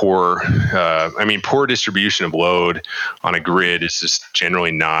just poor distribution of load on a grid is just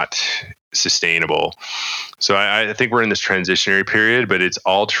generally not sustainable. So I think we're in this transitionary period, but it's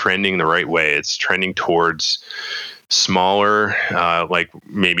all trending the right way. It's trending towards smaller, like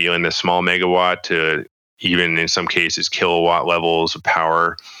maybe in the small megawatt to even in some cases kilowatt levels of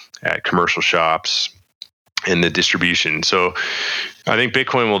power at commercial shops and the distribution. So I think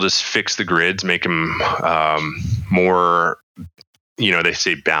Bitcoin will just fix the grids, make them more, they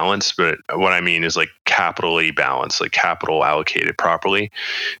say balanced, but what I mean is like capitally balanced, like capital allocated properly,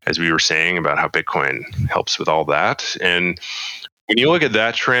 as we were saying about how Bitcoin helps with all that. And when you look at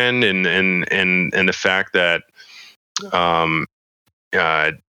that trend and the fact that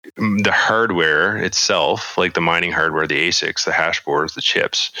the hardware itself, like the mining hardware, the ASICs, the hash boards, the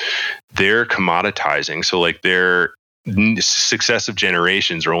chips, they're commoditizing. So like their successive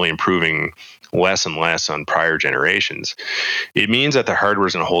generations are only improving less and less on prior generations. It means that the hardware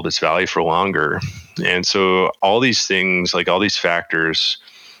is going to hold its value for longer. And so all these things, like all these factors,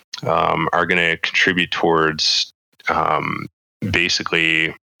 are going to contribute towards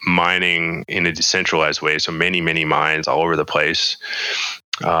basically mining in a decentralized way. So many mines all over the place.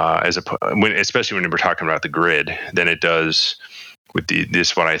 Especially when we're talking about the grid, than it does with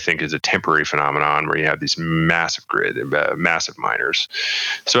this what I think is a temporary phenomenon where you have these massive grid, massive miners.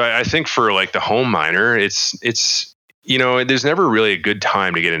 So I think for like the home miner, it's there's never really a good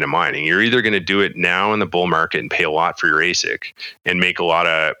time to get into mining. You're either going to do it now in the bull market and pay a lot for your ASIC and make a lot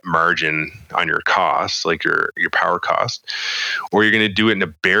of margin on your costs, like your power cost, or you're going to do it in a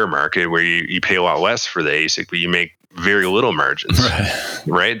bear market where you pay a lot less for the ASIC, but you make very little margins,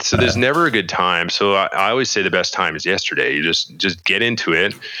 right? So there's never a good time. So I always say the best time is yesterday. You just get into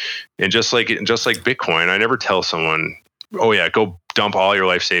it, and just like Bitcoin, I never tell someone, "Oh yeah, go dump all your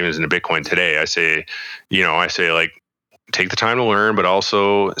life savings into Bitcoin today." I say like, take the time to learn, but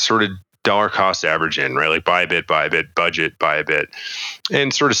also sort of dollar cost average in, right? Like buy a bit, budget, buy a bit,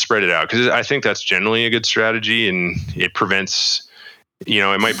 and sort of spread it out, because I think that's generally a good strategy, and it prevents.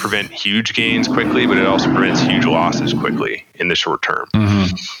 It might prevent huge gains quickly, but it also prevents huge losses quickly in the short term.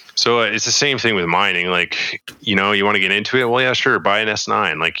 Mm-hmm. So it's the same thing with mining. Like, you want to get into it? Well, yeah, sure. Buy an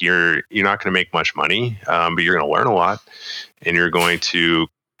S9. Like you're not going to make much money, but you're going to learn a lot, and you're going to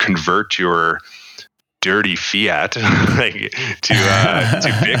convert your dirty fiat like to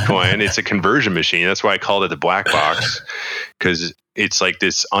Bitcoin. It's a conversion machine. That's why I called it the black box, because it's like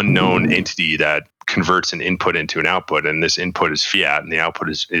this unknown entity that converts an input into an output, and this input is fiat and the output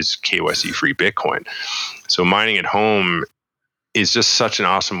is KYC free Bitcoin. So mining at home is just such an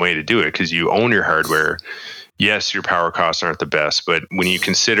awesome way to do it, because you own your hardware. Yes, your power costs aren't the best, but when you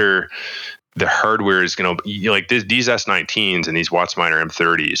consider the hardware is going to, like these S19s and these WattsMiner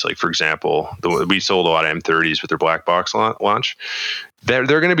M30s, like for example, we sold a lot of M30s with their black box launch. They're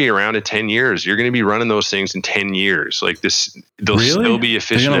going to be around in 10 years. You're going to be running those things in 10 years. Like this, they'll still be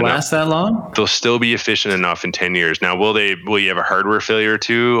efficient. They're going to last that long? They'll still be efficient enough in 10 years. Now, will you have a hardware failure or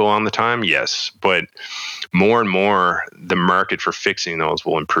two along the time? Yes. But more and more, the market for fixing those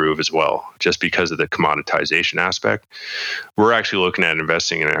will improve as well, just because of the commoditization aspect. We're actually looking at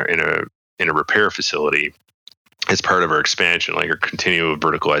investing in a repair facility as part of our expansion, like our continual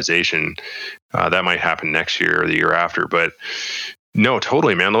verticalization. That might happen next year or the year after, but no,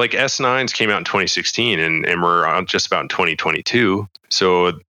 totally, man. Like S9s came out in 2016 and we're just about in 2022.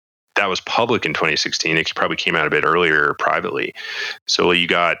 So that was public in 2016. It probably came out a bit earlier privately. So you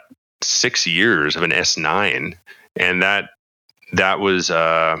got 6 years of an S9, and that was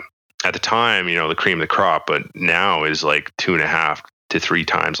at the time, the cream of the crop, but now is like 2.5 to 3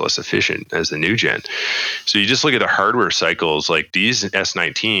 times less efficient as the new gen. So you just look at the hardware cycles, like these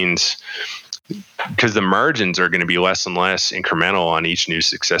S19s, because the margins are going to be less and less incremental on each new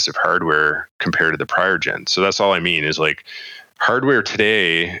successive hardware compared to the prior gen. So that's all I mean is like hardware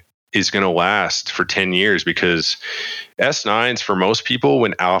today is going to last for 10 years, because S9s for most people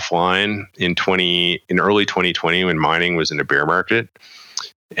went offline in early 2020 when mining was in a bear market.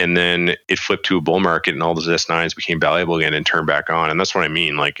 And then it flipped to a bull market, and all those S9s became valuable again and turned back on. And that's what I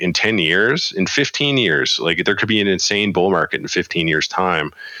mean. Like in 10 years, in 15 years, like there could be an insane bull market in 15 years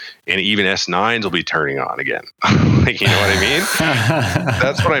time, and even S9s will be turning on again. Like, you know what I mean?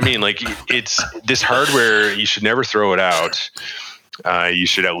 That's what I mean. Like it's this hardware, you should never throw it out. You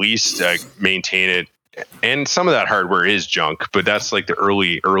should at least maintain it. And some of that hardware is junk, but that's like the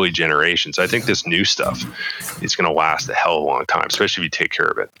early generations. I think this new stuff is going to last a hell of a long time, especially if you take care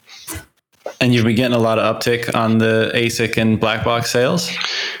of it. And you've been getting a lot of uptick on the ASIC and black box sales?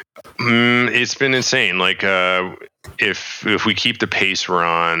 It's been insane. Like, if we keep the pace we're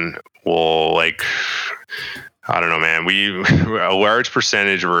on, we'll I don't know, man. A large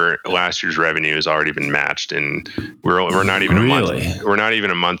percentage of our last year's revenue has already been matched, and we're not even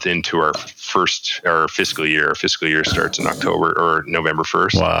a month into our fiscal year. Our fiscal year starts in October or November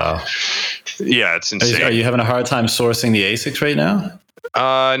 1st. Wow. Yeah, it's insane. Are you having a hard time sourcing the ASICs right now?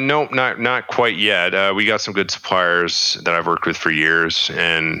 No, not quite yet. We got some good suppliers that I've worked with for years,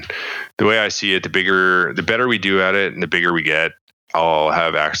 and the way I see it, the better we do at it, and the bigger we get, I'll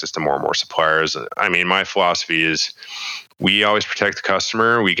have access to more and more suppliers. I mean, my philosophy is we always protect the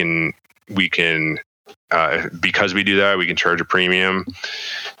customer. We can because we do that, we can charge a premium,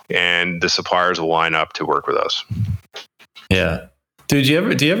 and the suppliers will line up to work with us. Yeah,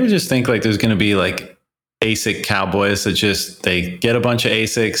 dude. Do you ever just think like there's going to be like ASIC cowboys that they get a bunch of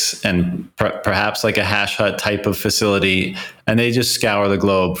ASICs and perhaps like a hash hut type of facility, and they just scour the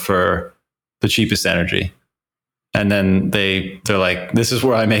globe for the cheapest energy? And then they're like, this is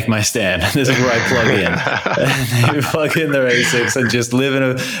where I make my stand. This is where I plug in. And they plug in their ASICs and just live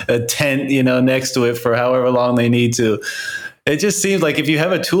in a tent, next to it for however long they need to. It just seems like if you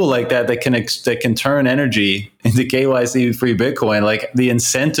have a tool like that can turn energy into KYC free Bitcoin, like the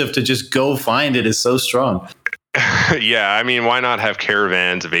incentive to just go find it is so strong. Yeah, I mean, why not have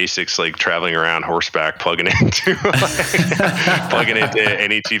caravans of ASICs like traveling around horseback, plugging into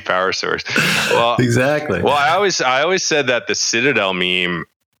any cheap power source? Well, exactly. Well, I always said that the Citadel meme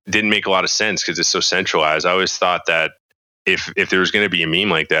didn't make a lot of sense because it's so centralized. I always thought that if there was going to be a meme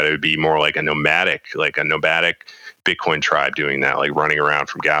like that, it would be more like a nomadic Bitcoin tribe doing that, like running around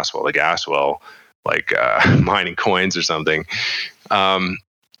from gas well to gas well, like mining coins or something.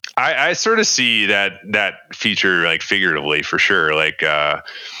 I sort of see that feature like figuratively for sure. Like, yeah,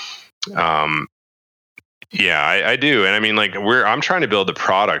 I do. And I mean, like I'm trying to build the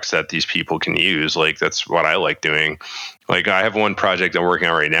products that these people can use. Like, that's what I like doing. Like, I have one project I'm working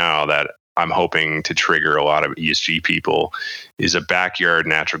on right now that I'm hoping to trigger a lot of ESG people, is a backyard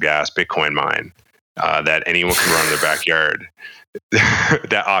natural gas Bitcoin mine that anyone can run in their backyard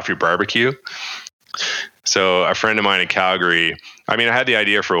that off your barbecue. So a friend of mine in Calgary, I mean, I had the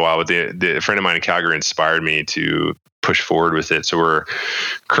idea for a while, but the friend of mine in Calgary inspired me to push forward with it. So we're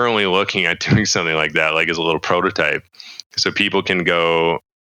currently looking at doing something like that, like as a little prototype. So people can go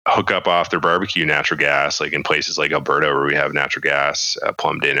hook up off their barbecue natural gas, like in places like Alberta where we have natural gas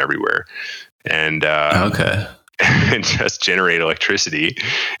plumbed in everywhere. And okay. And just generate electricity.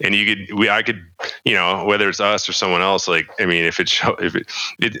 And I could, whether it's us or someone else, like, I mean,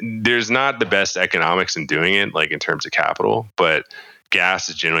 there's not the best economics in doing it, like in terms of capital, but gas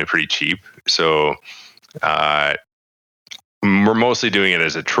is generally pretty cheap. So, we're mostly doing it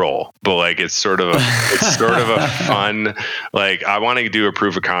as a troll, but like, it's sort of a fun, like, I want to do a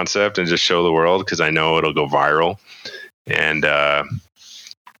proof of concept and just show the world, cause I know it'll go viral. And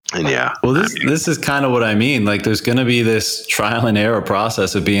yeah. Well, this is kind of what I mean. Like, there's going to be this trial and error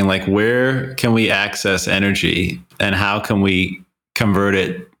process of being like, where can we access energy and how can we convert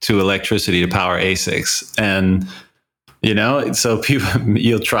it to electricity to power ASICs? And, so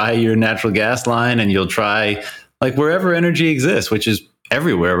you'll try your natural gas line and you'll try like wherever energy exists, which is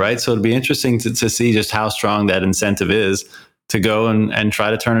everywhere, right? So it'd be interesting to see just how strong that incentive is to go and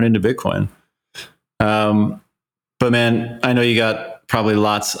try to turn it into Bitcoin. But man, I know you got probably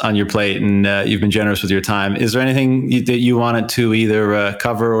lots on your plate, and you've been generous with your time. Is there anything that you wanted to either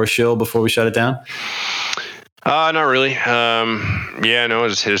cover or shill before we shut it down? Not really. Yeah, no,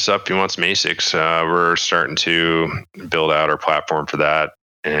 just hit us up if you want some ASICs. We're starting to build out our platform for that.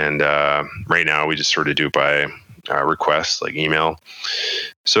 And right now we just sort of do it by request, like email.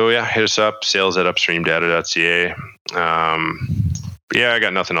 So yeah, hit us up, sales@upstreamdata.ca. Yeah, I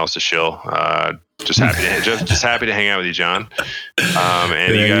got nothing else to shill. Just happy to hang out with you, John.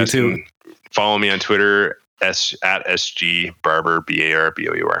 And you guys can follow me on Twitter at @SGBarbour,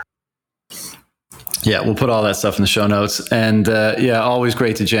 BARBOUR. Yeah, we'll put all that stuff in the show notes. And yeah, always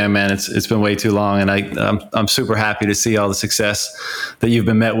great to jam, man. It's been way too long, and I'm super happy to see all the success that you've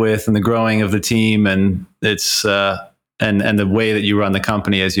been met with and the growing of the team, and it's and the way that you run the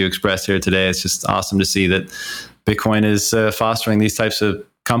company, as you expressed here today. It's just awesome to see that Bitcoin is fostering these types of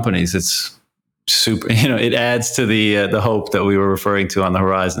companies. It's super, it adds to the hope that we were referring to on the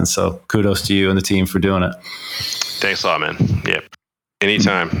horizon. So kudos to you and the team for doing it. Thanks a lot, man. Yep.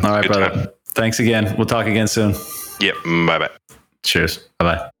 Anytime. All right, brother. Thanks again. We'll talk again soon. Yep. Bye-bye. Cheers.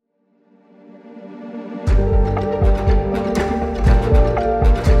 Bye-bye.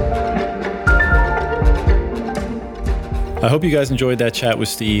 I hope you guys enjoyed that chat with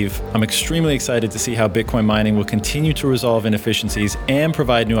Steve. I'm extremely excited to see how Bitcoin mining will continue to resolve inefficiencies and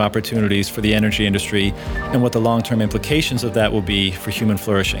provide new opportunities for the energy industry, and what the long-term implications of that will be for human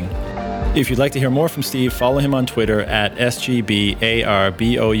flourishing. If you'd like to hear more from Steve, follow him on Twitter at SGBARBOUR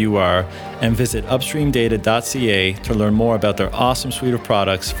and visit upstreamdata.ca to learn more about their awesome suite of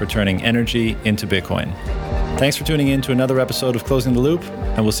products for turning energy into Bitcoin. Thanks for tuning in to another episode of Closing the Loop,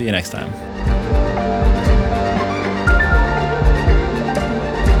 and we'll see you next time.